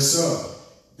furnace. Yes, sir.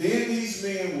 Then these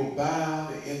men were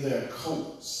bound in their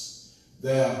coats,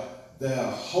 their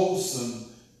hosen,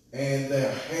 and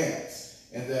their hats,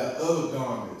 and their other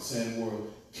garments, and were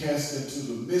cast into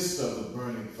the midst of the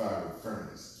burning fiery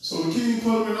furnace. So the king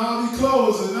put them in all these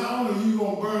clothes, and not only you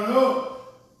going to burn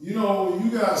up, you know,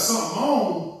 you got something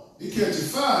on, it catch a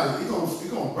fire. It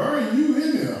gonna burn you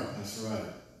in there. That's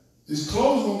right. His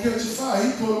clothes going to catch a fire.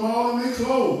 He put them all in their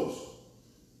clothes.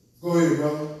 Go ahead,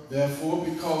 brother. Therefore,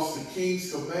 because the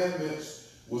king's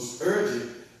commandments was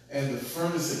urgent, and the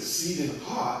furnace exceeded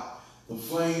hot, the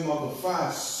flame of the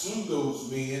fire slew those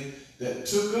men that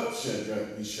took up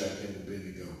Shadrach, Meshach, and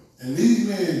Abednego. And these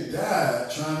men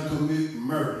died trying to commit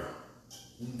murder.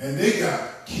 And they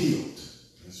got killed.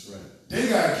 That's right. They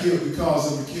got killed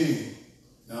because of the king.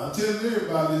 Now, I'm telling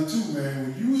everybody this too, man.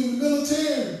 When you in the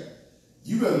military,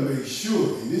 you better make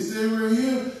sure, in this day right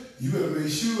here, you better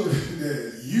make sure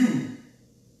that you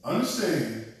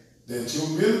understand that your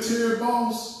military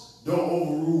boss don't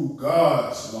overrule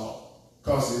God's law.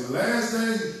 Because in the last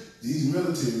day, these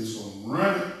militaries going to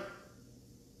run it.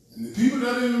 And the people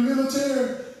that are in the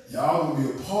military, y'all going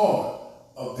to be a part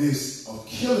of this, of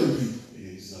killing people.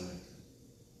 Exactly.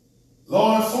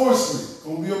 Law enforcement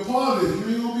going to be a part of this.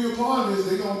 You ain't going to be a part of this.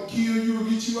 They're going to kill you or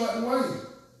get you out the way.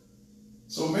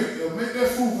 So make that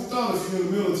food for thought if you're in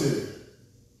the military.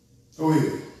 Go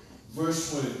ahead.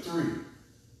 Verse 23.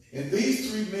 And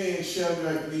these 3 men,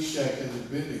 Shadrach, Meshach, and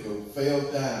Abednego, fell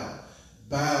down,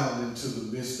 bound into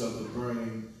the midst of the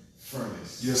burning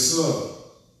furnace. Yes, sir.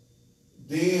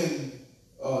 Then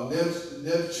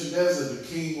Nebuchadnezzar the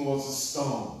king was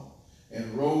astonished,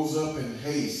 and rose up in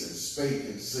haste, and spake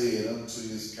and said unto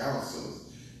his counselors,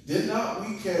 Did not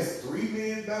we cast 3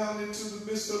 men bound into the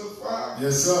midst of the fire?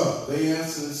 Yes, sir. They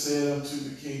answered and said unto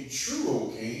the king, True,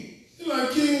 O king. You're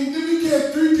like, king, did we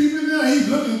catch 3 people in there? He's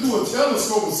looking through a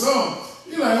telescope or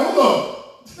something. You're like, hold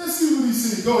up. Let's see what he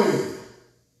sees. Go ahead.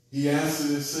 He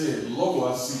answered and said,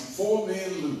 Lo, I see 4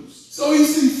 men loose. So he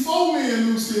see 4 men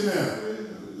loose in there.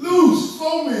 Loose,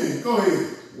 4 men. Go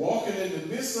ahead. Walking in the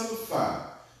midst of the fire,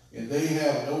 and they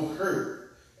have no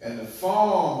hurt. And the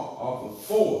form of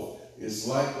the 4th is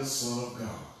like the Son of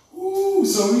God. Ooh,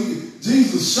 so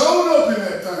Jesus showed up in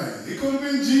that thing. It could have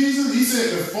been Jesus. He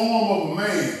said the form of a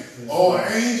man or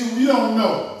an angel. We don't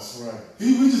know. That's right.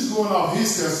 We just going off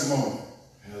his testimony.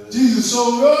 Hallelujah. Jesus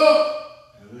showed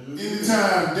up. Hallelujah.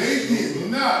 Anytime they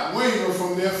did not waver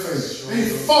from their faith. They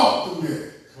fought through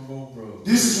that. Come on, bro.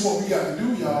 This is what we got to do,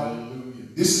 y'all. Hallelujah.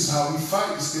 This is how we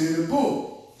fight to stay in the book.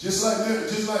 Just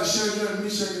like Shadrach,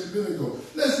 Meshach, and Abednego.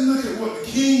 Let's look at what the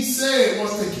king said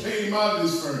once they came out of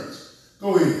this furnace.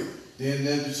 Go ahead. Then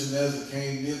Nebuchadnezzar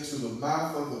came near to the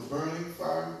mouth of the burning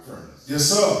fiery furnace. Yes,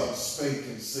 sir. And spake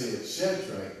and said,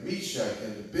 Shadrach, Meshach,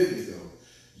 and Abednego,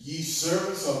 ye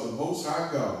servants of the Most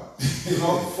High God,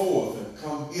 come forth and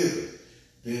come hither.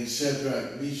 Then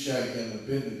Shadrach, Meshach, and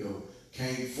Abednego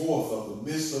came forth of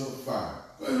the midst of the fire.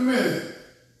 Wait a minute.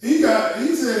 He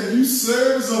said, you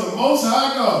servants of the Most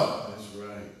High God. That's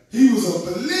right. He was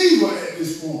a believer at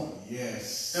this point.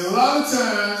 Yes. And a lot of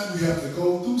times we have to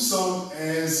go through something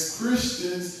as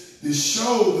Christians to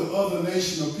show the other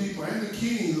nation of people and the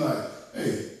king like,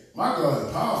 hey, my God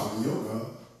is powerful than your God.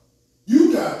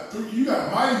 You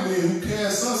got mighty men who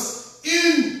cast us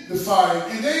in the fire,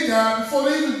 and they died before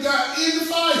they even got in the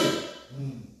fire.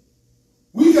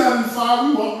 We got in the fire,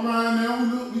 we walked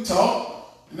around there, we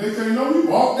talked, and they think, no, we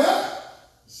walked out.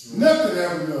 Right. Nothing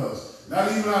happened to us.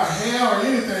 Not even our hair or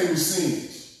anything was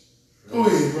singed. Go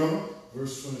ahead, brother.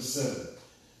 Verse 27.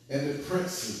 And the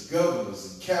princes,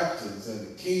 governors, and captains, and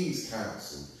the king's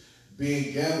council,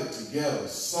 being gathered together,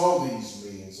 saw these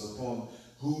men upon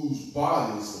whose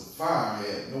bodies the fire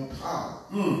had no power,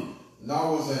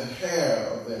 nor was an hair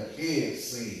of their heads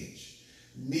singed,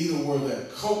 neither were their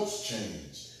coats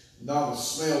changed, nor the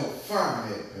smell of fire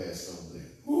had passed on them.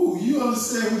 Ooh, you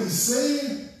understand what he's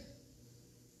saying?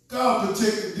 God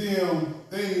protected them.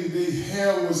 Their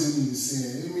hair wasn't even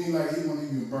sin. It mean like it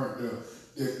wasn't even burnt up.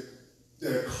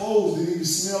 Their clothes didn't even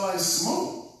smell like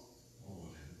smoke.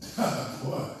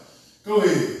 Boy. Go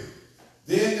ahead.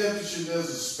 Then Nebuchadnezzar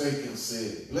spake and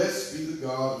said, Blessed be the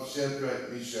God of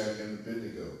Shadrach, Meshach, and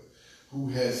Abednego, who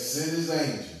has sent his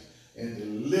angel and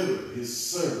delivered his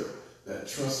servant that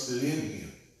trusted in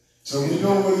him. So we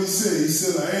know what he said. He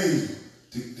sent an angel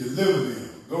to deliver them.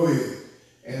 Go ahead.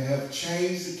 And have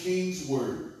changed the king's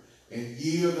word, and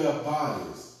yield their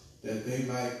bodies, that they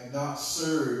might not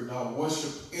serve nor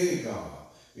worship any God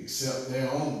except their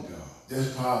own God.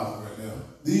 That's powerful right now.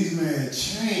 These men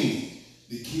changed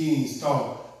the king's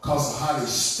thought because of how they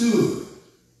stood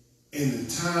in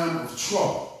the time of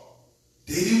trouble.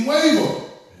 They didn't waver.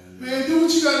 Man, do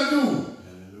what you got to do.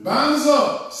 Bind us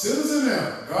up. Sit us in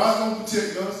there. God's going to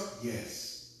protect us.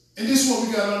 Yes. And this is what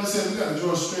we got to understand. We got to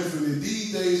draw strength from it.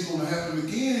 These days going to happen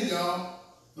again, y'all.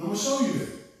 And I'm going to show you that.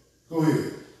 Go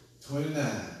ahead.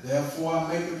 29. Therefore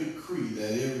I make a decree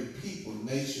that every people,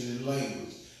 nation, and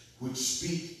language which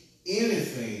speak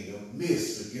anything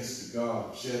amiss against the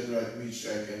God of Shadrach,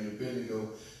 Meshach, and Abednego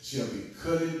shall be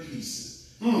cut in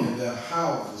pieces, and their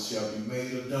houses shall be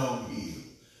made a dunghill,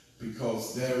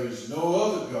 because there is no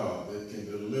other God that can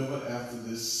deliver after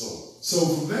this sort. So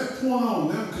from that point on,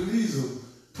 Nebuchadnezzar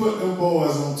put them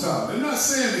boys on top. They're not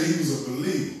saying that he was a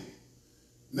believer.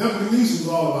 Nebuchadnezzar was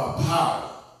all about power.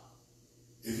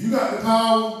 If you got the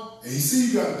power, and he see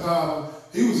you got the power,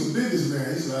 he was a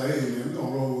businessman. He's like, hey man, we're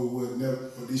gonna roll with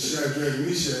what these Shadrach and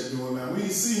Meshach doing now. We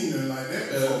ain't seen nothing like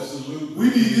that before. Absolutely. We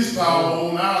need this power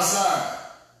on our side.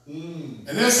 And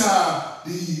that's how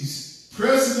these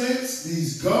presidents,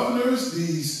 these governors,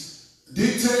 these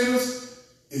dictators,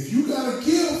 if you got a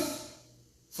gift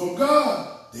from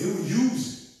God, they will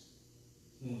use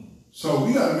it. So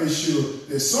we got to make sure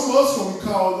that some of us going to be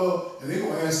called up and they're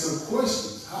going to ask us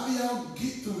questions. How do y'all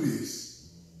get through this?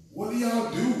 What do y'all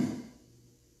do?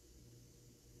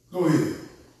 Go ahead.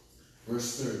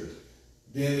 Verse 30.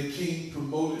 Then the king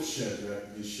promoted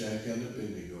Shadrach, Meshach, and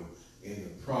Abednego in the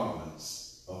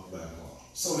province of Babylon.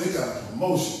 So they got a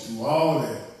promotion through all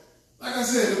that. Like I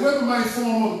said, the weapon might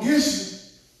form up against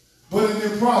you, but it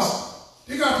didn't prosper.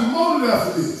 They got promoted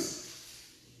after this.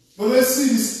 But let's see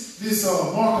this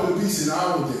mark of the beast in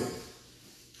our day.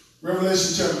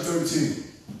 Revelation chapter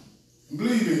 13.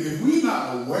 Believe me, if we're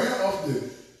not aware of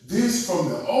this from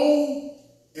the old,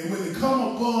 and when they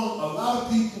come upon a lot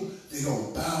of people, they're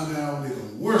going to bow down, they're going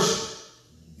to worship.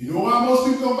 You know why most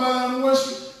people don't bow down and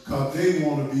worship? Because they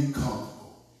want to be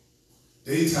comfortable.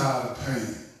 They tired of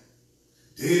pain.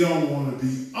 They don't want to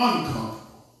be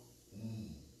uncomfortable.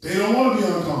 They don't want to be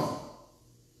uncomfortable.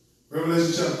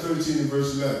 Revelation chapter 13 and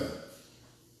verse 11.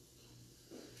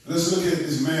 Let's look at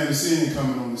this man of sin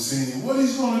coming on the scene. What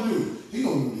he's going to do? He's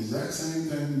going to do the exact same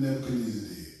thing that Nebuchadnezzar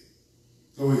did.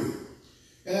 Go ahead.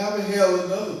 And I beheld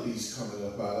another beast coming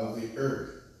up out of the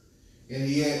earth, and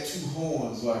he had two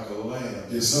horns like a lamb,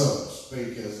 Yes, sir.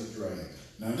 spake as a dragon.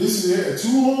 Now this is here,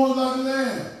 two horns like a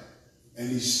lamb, and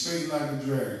he spake like a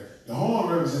dragon. The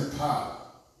horn represents power.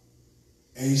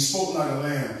 And he spoke like a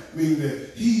lamb, meaning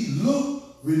that he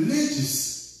looked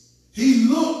religious. He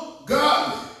looked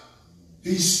godly.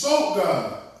 He spoke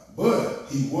godly, but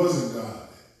he wasn't godly.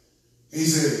 He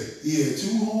said he had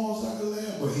two horns like a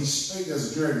lamb, but he spake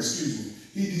as a dragon, excuse me.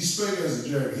 He spake as a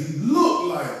dragon. He looked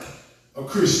like a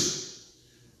Christian.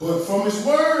 But from his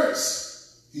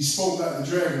words, he spoke like the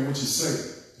dragon, which is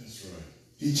Satan. That's right.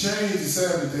 He changed the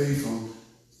Sabbath day from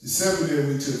the seventh day of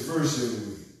the week to the first day of the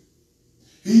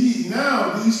week.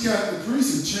 Now these Catholic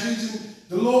priests are changing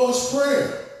the Lord's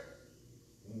Prayer.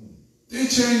 They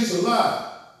changed a lot.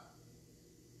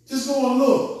 Just go and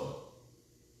look.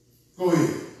 Go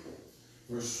ahead.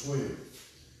 Verse 12.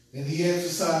 And he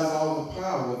exercised all the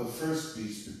power of the first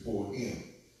beast before him,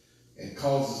 and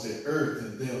causes the earth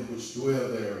and them which dwell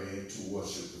therein to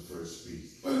worship the first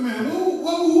beast. Wait a minute,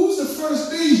 who's the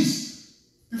first beast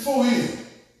before him?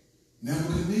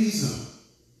 Nebuchadnezzar.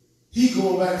 He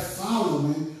going back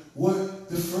following what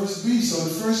the first beast or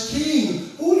the first king.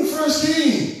 Who the first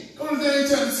king? Go to Daniel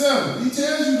chapter 7. He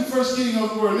tells you the first king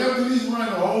of the world. Nebuchadnezzar ran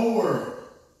the whole world.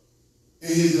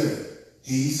 And he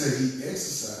said he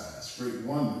exercised great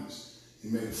wonders. He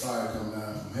made the fire come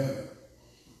down from heaven.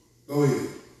 Go ahead.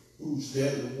 Whose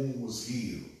deadly wound was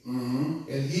healed. Mm-hmm.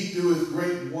 And he doeth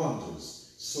great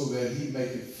wonders, so that he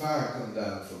maketh fire come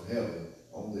down from heaven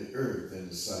on the earth in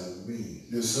the sight of men.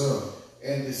 Yes, sir.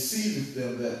 And deceiveth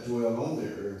them that dwell on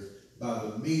the earth by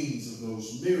the means of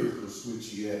those miracles which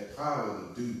he had power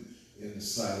to do in the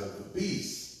sight of the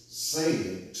beast,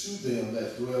 saying to them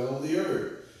that dwell on the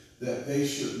earth, that they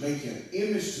should make an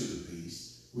image to the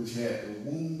beast, which had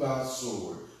the wound by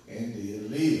sword, and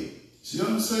did live. See what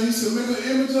I'm saying? He said, make an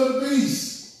image of the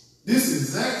beast. This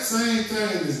is the exact same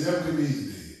thing as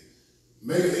Nebuchadnezzar did.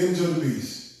 Make an image of the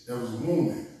beast that was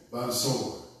wounded by the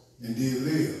sword and did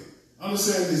live.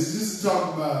 Understand this. This is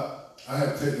talking about, I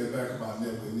have to take that back about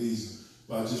Nebuchadnezzar,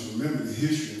 but I just remember the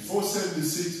history. In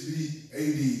 476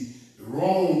 AD,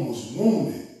 Rome was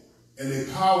wounded and their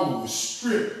power was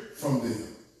stripped from them.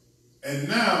 And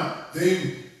now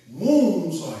their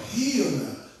wounds are healed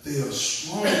now. They are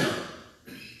stronger.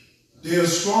 They are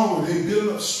stronger. They build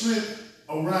up strength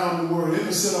around the world. They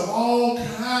can set up all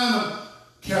kind of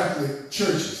Catholic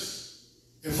churches.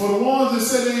 And for the ones that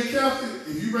say they ain't Catholic,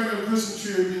 if you bring up a Christmas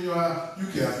tree in your house, you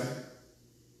Catholic.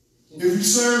 If you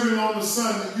serving on the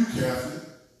Sunday, you Catholic.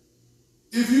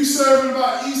 If you serving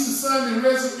about Easter Sunday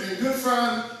and Good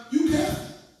Friday, you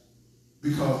Catholic.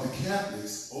 Because the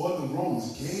Catholics or the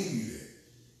Romans gave you that.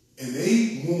 And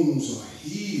their wounds are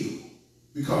healed.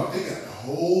 Because they got the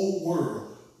whole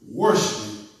world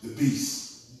worshiping the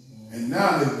beast. And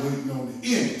now they're waiting on the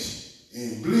image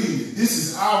and believing. This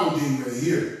is our day right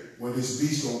here when this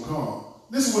beast gonna come.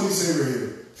 Listen what he said right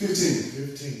here.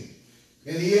 15.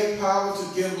 And he had power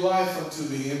to give life unto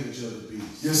the image of the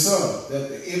beast. Yes, sir. That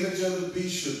the image of the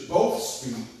beast should both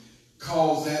speak,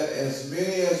 cause that as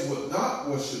many as would not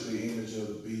worship the image of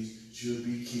the beast should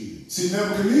be killed. See,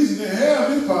 Nebuchadnezzar didn't have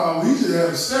this power. He just had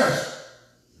a statue.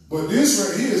 But this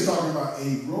right here is talking about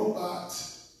a robot.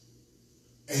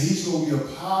 And he's going to be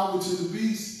a power to the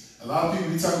beast. A lot of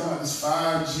people be talking about this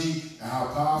 5G and how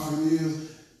powerful it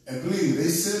is. And believe me, they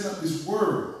set up this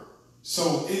world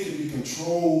so it can be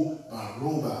controlled by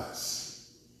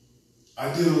robots.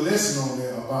 I did a lesson on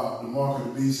that about the mark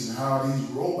of the beast and how these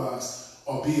robots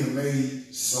are being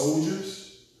made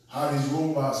soldiers, how these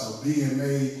robots are being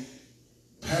made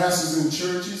pastors in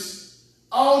churches.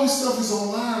 All this stuff is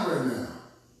online right now.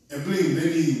 And believe me,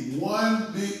 they need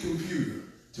one big computer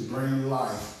to bring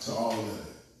life to all of it.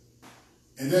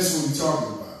 And that's what we're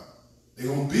talking about. They're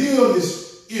going to build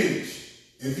this image.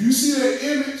 If you see that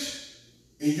image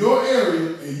in your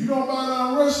area and you don't bow down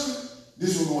and worship it,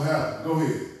 this is what's going to happen. Go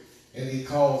ahead. And he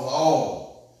calls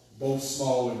all, both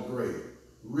small and great,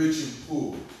 rich and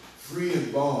poor, free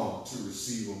and bond, to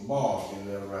receive a mark in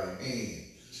their right hand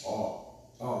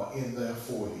or in their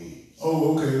forehead.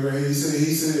 Oh, okay, right. He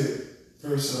said,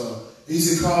 first, he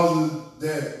said, causing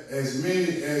that as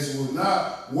many as will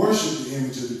not worship the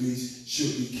image of the beast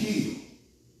should be killed.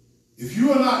 If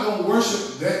you are not going to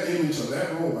worship that image or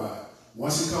that robot,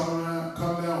 once it come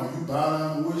down, or you bow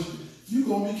down and worship it, you're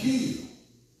going to be killed.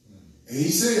 And he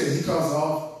said he causes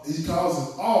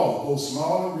all, both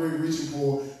small and great, rich and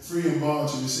poor, free and bond,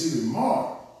 to receive a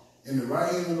mark in the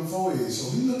right hand and the forehead.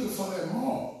 So he's looking for that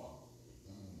mark.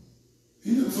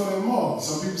 He's looking for that mark.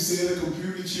 Some people say the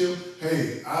computer chip.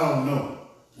 Hey, I don't know.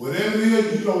 Whatever it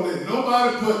is, you don't let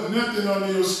nobody put nothing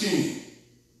under your skin.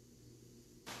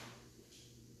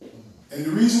 And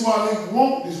the reason why they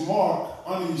want this mark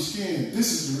under your skin,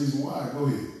 this is the reason why. Go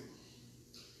ahead.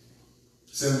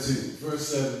 17. Verse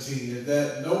 17, and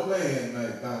that no man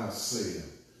might buy or sell,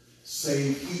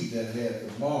 save he that had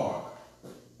the mark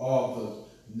or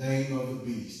the name of the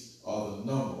beast or the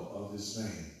number of his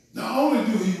name. Not only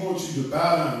do he want you to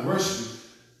bow down and worship it,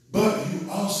 but you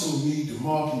also need the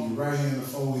mark in your right hand and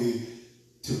forehead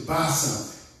to buy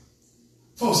something.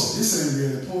 Folks say, this ain't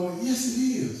really important. Yes, it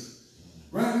is.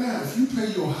 Right now, if you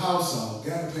pay your house off,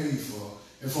 got to pay for,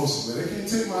 and folks say, well, they can't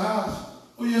take my house.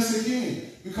 Oh, yes, they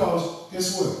can. Because,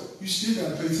 guess what? You still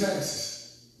got to pay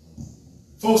taxes.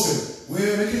 Folks say,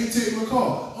 well, they can't take my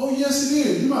car. Oh, yes, it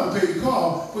is. You might have paid the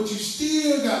car, but you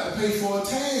still got to pay for a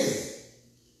tag.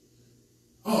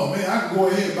 Oh, man, I can go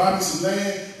ahead and buy me some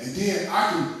land, and then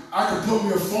I can put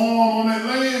me a farm on that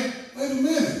land. wait a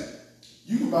minute.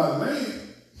 You can buy the land,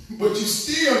 but you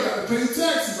still got to pay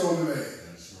taxes on the land.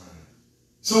 That's right.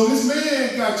 So this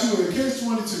man got you in a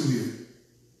catch-22 here.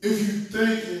 If you're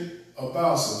thinking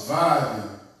about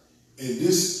surviving in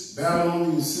this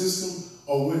Babylonian system,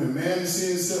 or when the man of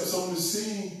sin steps on the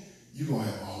scene, you're going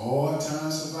to have a hard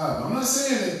time surviving. I'm not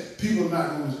saying that people are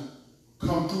not going to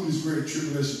come through this great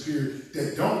tribulation period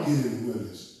that don't get in the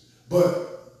wilderness.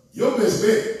 But your best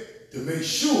bet to make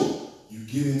sure you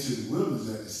get into the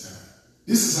wilderness at this time.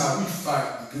 This is how we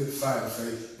fight the good fight of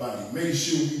faith, by making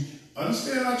sure we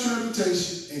understand our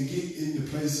transportation and get in the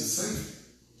place of safety.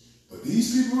 But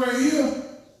these people right here,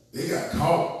 they got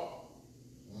caught.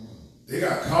 They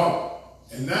got caught.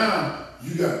 And now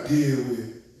you got to deal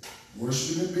with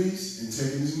worshiping the beast and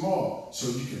taking his mark so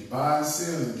you can buy and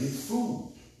sell and get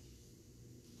food.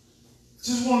 I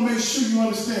just want to make sure you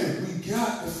understand, we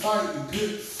got to fight the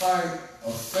good fight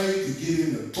of faith to get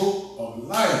in the book of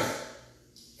life.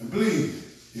 And believe me,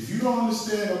 if you don't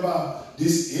understand about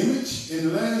this image in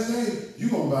the last day, you're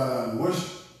going to bow down and worship.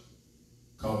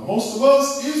 Because most of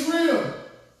us, Israel,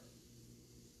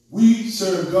 we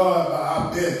serve God by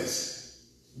our bellies.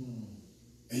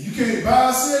 And you can't buy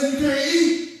or sell, you can't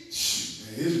eat.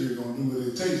 Shoot, man, Israel going to do what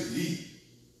it takes to eat.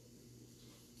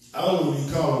 I don't know what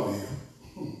you call over here.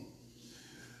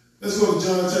 Let's go to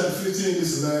John chapter 15.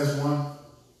 This is the last one.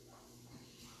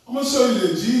 I'm going to show you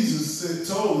that Jesus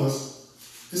told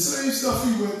us the same stuff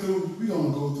he went through, we're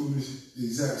going to go through the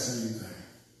exact same thing.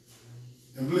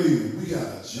 And believe me, we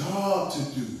got a job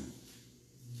to do.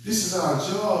 This is our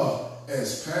job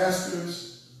as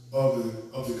pastors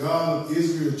of the God of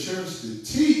Israel church, to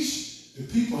teach the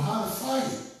people how to fight,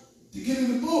 to get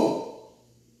in the book.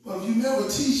 But if you never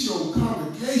teach your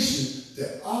congregation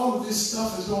that all of this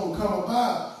stuff is going to come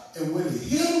about, and when it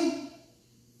hit them,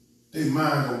 their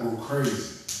mind going to go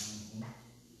crazy.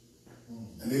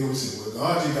 And they're going to say, well,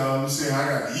 God, you got to understand,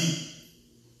 I got to eat.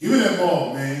 Give me that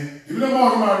mark, man. Give me that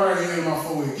mark in my right hand and my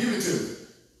forehead. Give it to me.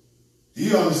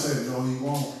 He understands, no, he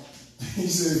won't. He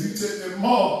said, if you take that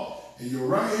mark in your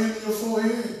right hand and your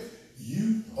forehead,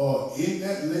 you are in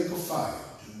that lake of fire.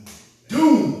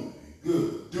 Doom.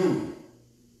 Good. Doom.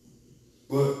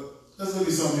 But let's look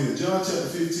at something here. John chapter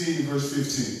 15, verse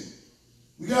 15.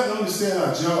 We got to understand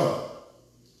our job.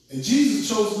 And Jesus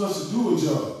chose us to do a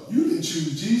job. You didn't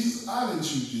choose Jesus. I didn't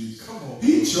choose Jesus. Come on.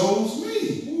 He chose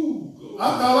me. Ooh,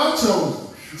 I thought I chose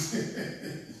him.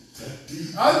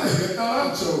 I thought I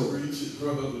chose him.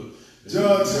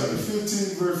 John chapter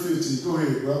 15, verse 15. Go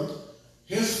ahead, brother.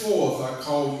 Henceforth I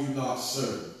call you not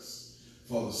servants,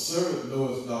 for the servant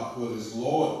knoweth not what his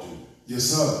Lord doeth. Yes,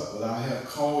 sir. But I have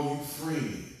called you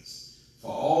friends,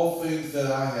 for all things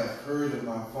that I have heard of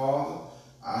my Father,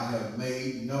 I have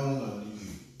made known unto you.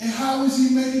 And how has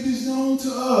he made this known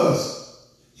to us?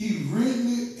 He written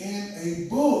it in a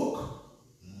book.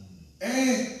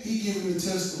 And he giving the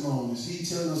testimonies. He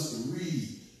telling us to read.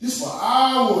 This for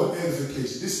our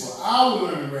edification. This for our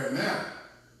learning right now.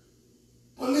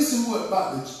 But listen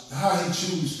about how he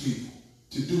chooses people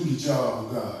to do the job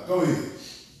of God. Go ahead.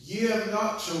 Ye have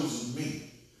not chosen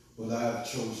me, but I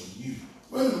have chosen you.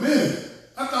 Wait a minute.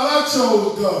 I thought I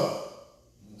chose God.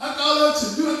 I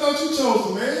thought you chose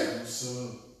the man. No, sir.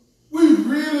 We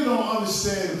really don't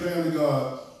understand the plan of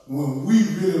God when we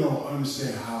really don't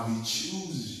understand how he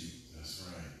chooses you. That's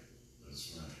right.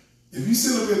 That's right. If you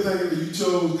sit up here thinking that you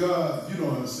chose God, you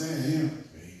don't understand him.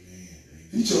 Amen. Amen.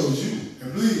 He chose you.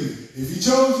 And believe me, if he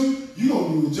chose you, you're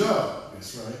going to do the job.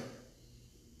 That's right.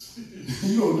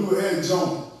 You're going to do it at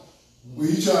Jonah, where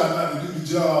he tried not to do the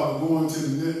job of going to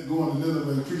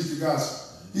Nineveh and preach the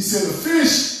gospel. He said a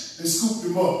fish and scooped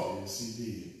him up. Yes, he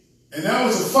did. And that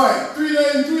was a fight. 3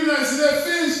 days and 3 nights of that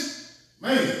fish.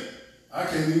 Man, I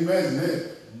can't even imagine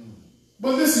that.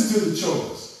 But listen to the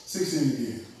choice. 16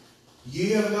 again.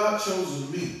 Ye have not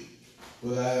chosen me,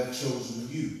 but I have chosen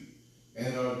you,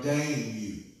 and ordained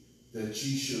you, that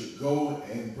ye should go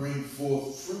and bring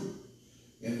forth fruit,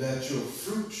 and that your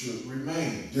fruit should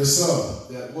remain. Yes,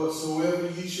 sir. That whatsoever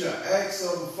ye shall ask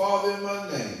of the Father in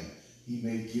my name, he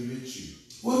may give it you.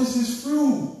 What is this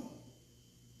fruit?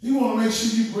 He want to make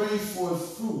sure you bring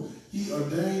forth fruit. He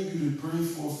ordained you to bring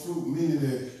forth fruit, meaning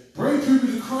that bring people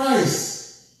to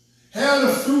Christ. Have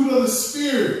the fruit of the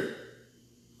Spirit,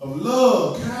 of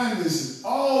love, kindness, and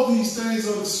all these things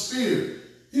of the Spirit.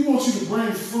 He wants you to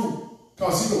bring fruit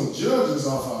because he's going to judge us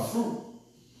off our fruit.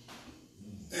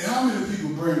 And how many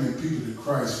people bringing people to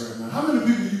Christ right now? How many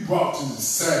people you brought to the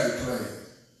Sabbath class?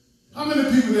 How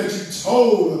many people that you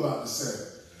told about the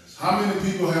Sabbath? How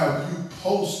many people have you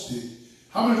posted?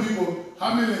 How many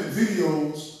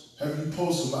videos have you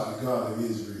posted about the God of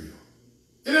Israel?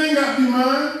 It ain't got to be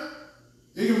mine.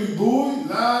 It can be Bowie,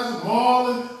 Elijah,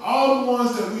 Marlon, all the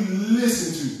ones that we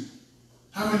listen to.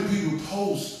 How many people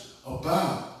post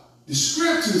about the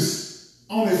scriptures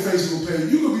on their Facebook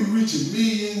page? You could be reaching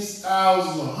millions,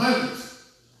 thousands, or hundreds.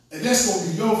 And that's going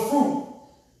to be your fruit.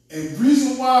 And the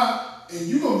reason why, and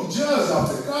you're going to be judged out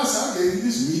there. God said, I gave you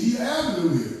this media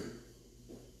avenue here.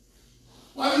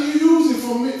 Why do you use it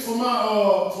for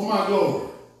my glory?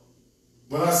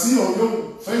 But I see on your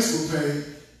Facebook page,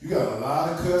 you got a lot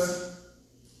of cussing.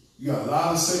 You got a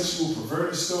lot of sexual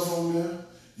perverted stuff on there.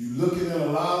 You looking at a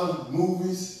lot of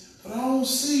movies. But I don't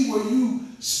see where you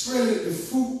spread the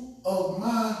fruit of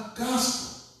my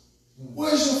gospel.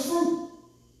 Where's your fruit?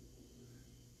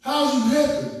 How's you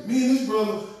helping? Me and this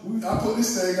brother, I put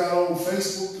this thing out on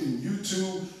Facebook and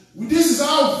YouTube. This is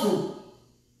our fruit.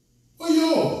 Where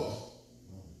yours?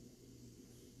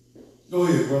 Go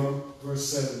ahead, brother. Verse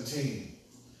 17.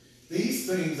 These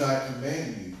things I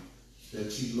command you,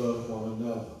 that you love one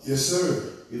another. Yes,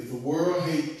 sir. If the world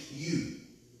hates you,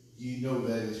 you know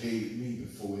that it hated me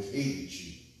before it hated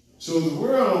you. So if the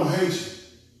world don't hate you,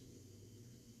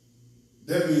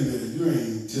 that means that you ain't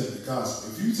even telling the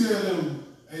gospel. If you tell them,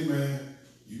 hey man,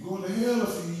 you're going to hell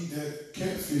if you eat that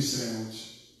catfish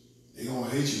sandwich, they're going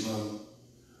to hate you, brother.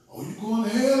 Or you're going to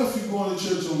hell if you're going to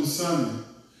church on the Sunday,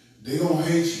 they're going to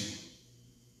hate you.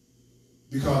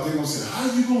 Because they're going to say, how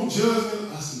you going to judge me?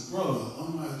 I said, brother,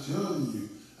 I'm not judging you.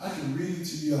 I can read it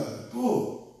to you out of the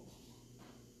book.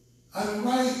 I can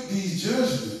write these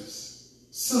judgments.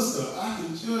 Sister, I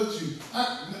can judge you.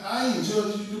 I ain't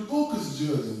judging you. The book is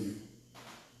judging you.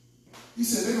 He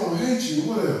said, they're going to hate you.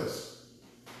 What else?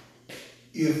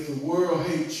 If the world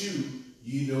hates you,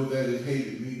 you know that it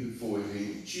hated me before it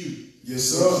hated you. Yes,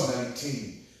 sir. Verse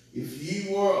 19. If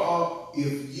ye were of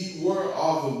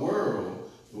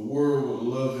the world would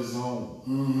love his own.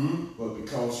 Mm-hmm. But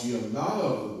because you are not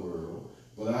of the world,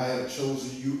 but I have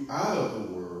chosen you out of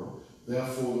the world,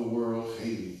 therefore the world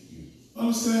hateth you.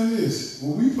 Understand this.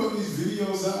 When we put these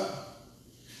videos out,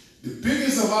 the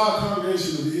biggest of our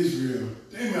congregation of Israel,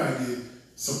 they might get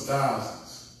some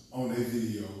thousands on their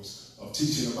videos of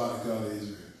teaching about the God of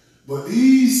Israel. But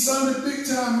these Sunday big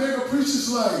time mega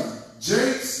preachers like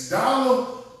Jakes, Dollar,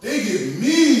 they get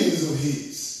millions of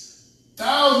hits.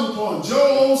 Thousands upon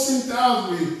Joel Osteen,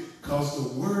 thousands of hits, because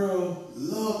the world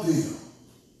loved them.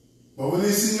 But when they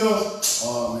see us,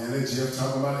 oh man, that Jeff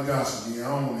talking about the gospel again. I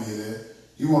don't want to hear that.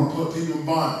 He want to put people in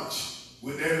bondage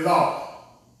with that law.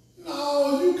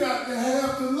 No, you got to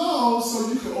have the law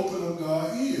so you can open up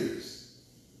God's ears.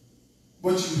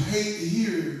 But you hate to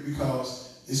hear it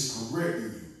because it's correcting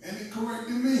you. And it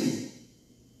corrected me.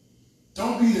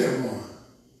 Don't be that one.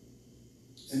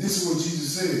 And this is what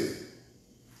Jesus said.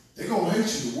 They're going to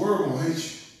hate you. The world going to hate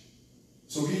you.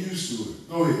 So get used to it.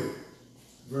 Go ahead.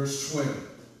 Verse 20.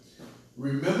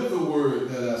 Remember the word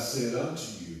that I said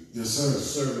unto you. Yes, sir. The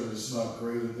servant is not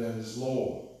greater than his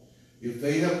Lord. If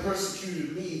they have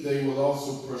persecuted me, they will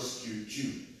also persecute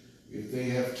you. If they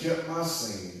have kept my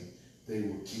saying, they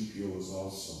will keep yours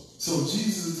also. So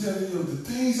Jesus is telling you the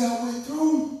things I went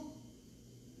through.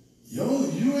 Yo,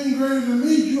 you ain't greater than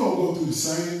me. You gonna go through the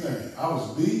same thing. I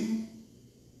was beaten.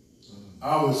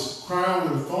 I was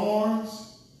crowned with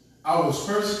thorns. I was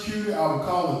persecuted. I was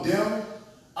called the devil.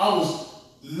 I was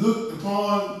looked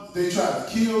upon. They tried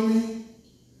to kill me.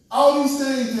 All these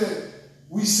things that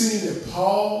we seen that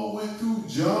Paul went through,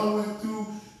 John went through,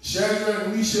 Shadrach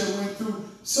and Meshach went through.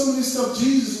 Some of this stuff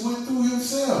Jesus went through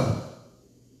himself.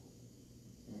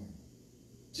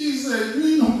 Jesus said,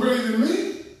 you ain't no greater than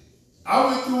me. I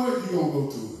went through it, you're going to go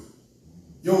through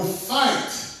it. Your fight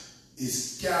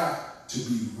is got to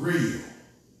be real.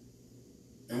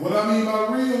 And what I mean by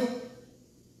real,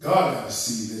 God got to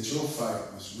see that your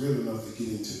fight was real enough to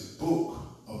get into the book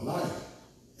of life.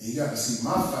 And you got to see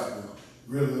my fight was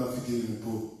real enough to get in the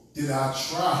book. Did I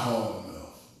try hard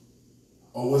enough?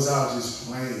 Or was I just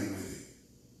playing with it?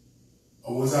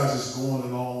 Or was I just going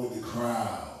along with the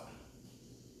crowd?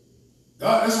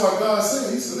 God, that's why God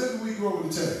said, he said, let me grow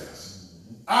with the task.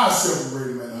 I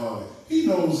separate him at the heart. He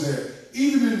knows that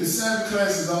even in the Sabbath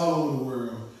classes all over the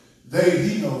world,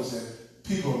 he knows that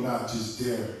people are not just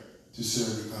there to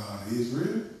serve the God of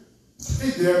Israel.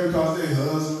 They're there because their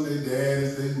husbands, their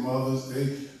daddies, their mothers, their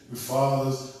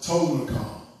fathers told them to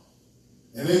come.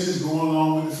 And they just going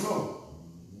along with the flow.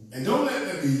 And don't let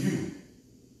that be you.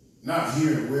 Not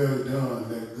hearing, well done,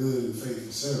 that good and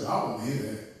faithful servant. I want to hear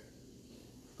that.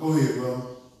 Go ahead, brother.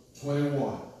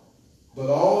 21. But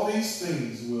all these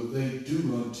things will they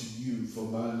do unto you for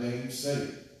my name's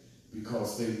sake,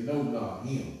 because they know not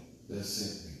him that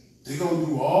sent me. They're going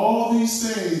to do all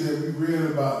these things that we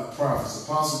read about the prophets.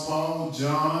 Apostle Paul,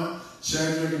 John,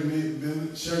 Shadrach,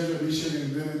 Meshach,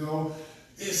 and Abednego.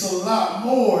 It's a lot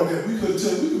more that we could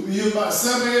tell. We could be here about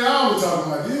 7-8 hours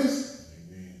talking about this.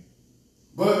 Amen.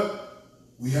 But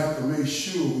we have to make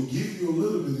sure we give you a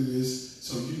little bit of this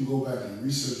so you can go back and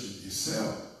research it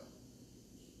yourself.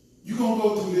 You're going to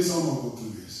go through this, I'm going to go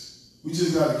through this. We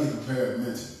just got to get prepared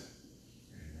mentally.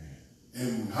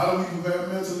 Amen. And how do we prepare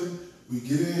mentally? We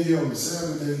get in here on the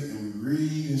Sabbath day and we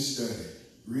read and study.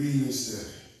 Read and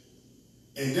study.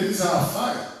 And then it's our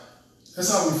fight.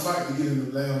 That's how we fight to get in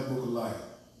the Lamb's Book of Life.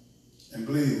 And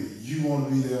believe me, you want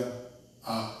to be there.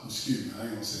 Excuse me, I ain't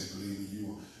going to say believe me, you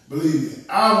want. Believe me,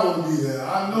 I want to be there.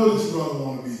 I know this brother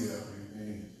want to be there.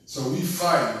 Amen. So we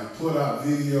fight to put out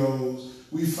videos.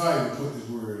 We fight to put this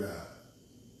word out.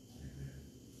 Amen.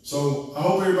 So I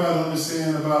hope everybody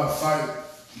understands about fight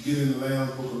to get in the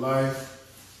Lamb's Book of Life.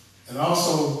 And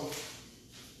also,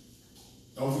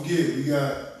 don't forget, we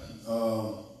got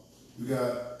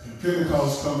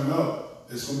Pentecost coming up.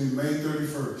 It's going to be May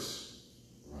 31st.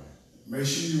 Right. Make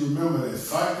sure you remember that.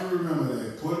 Fight to remember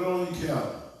that. Put it on your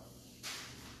calendar.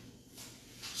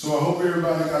 So I hope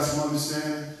everybody got some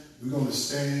understanding. We're going to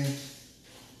stand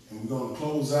and we're going to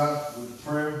close out with the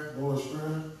prayer, Lord's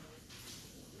Prayer.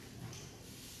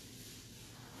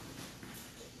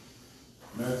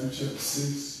 Matthew chapter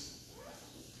 6.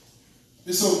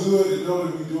 It's so good to know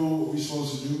that we're doing what we're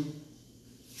supposed to do.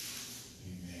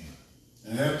 Amen.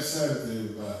 And happy Sabbath to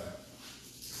everybody.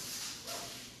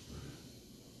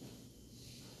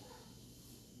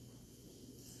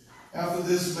 After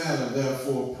this manner,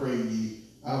 therefore, pray ye,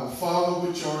 Our Father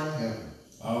which art in heaven.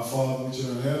 Our Father which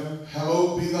art in heaven.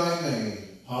 Hallowed be thy name.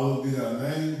 Hallowed be thy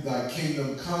name. Thy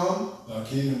kingdom come. Thy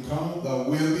kingdom come. Thy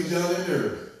will be done in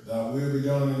earth. Thy will be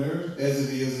done in earth. As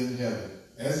it is in heaven.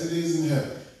 As it is in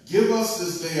heaven. Give us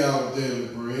this day our daily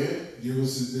bread. Give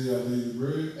us this day our daily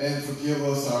bread. And forgive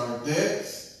us our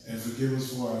debts. And forgive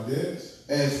us for our debts.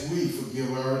 As we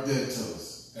forgive our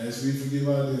debtors. As we forgive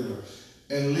our debtors.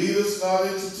 And lead us not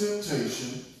into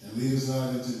temptation. And lead us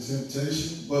not into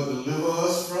temptation. But deliver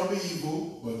us from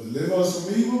evil. But deliver us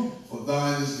from evil. For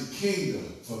thine is the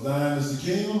kingdom. For thine is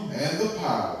the kingdom. And the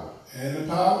power. And the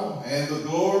power. And the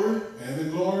glory. And the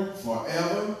glory.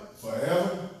 Forever.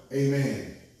 Forever.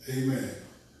 Amen. Amen.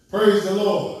 Praise the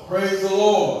Lord. Praise the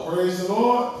Lord. Praise the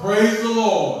Lord. Praise the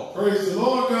Lord. Praise the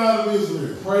Lord God of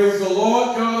Israel. Praise the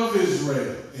Lord God of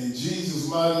Israel. In Jesus'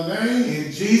 mighty name.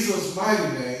 In Jesus' mighty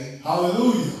name.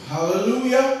 Hallelujah.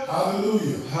 Hallelujah.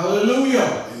 Hallelujah.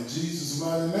 Hallelujah. In Jesus'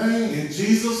 mighty name. In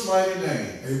Jesus' mighty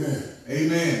name. Amen.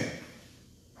 Amen.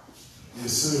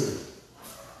 Yes, sir.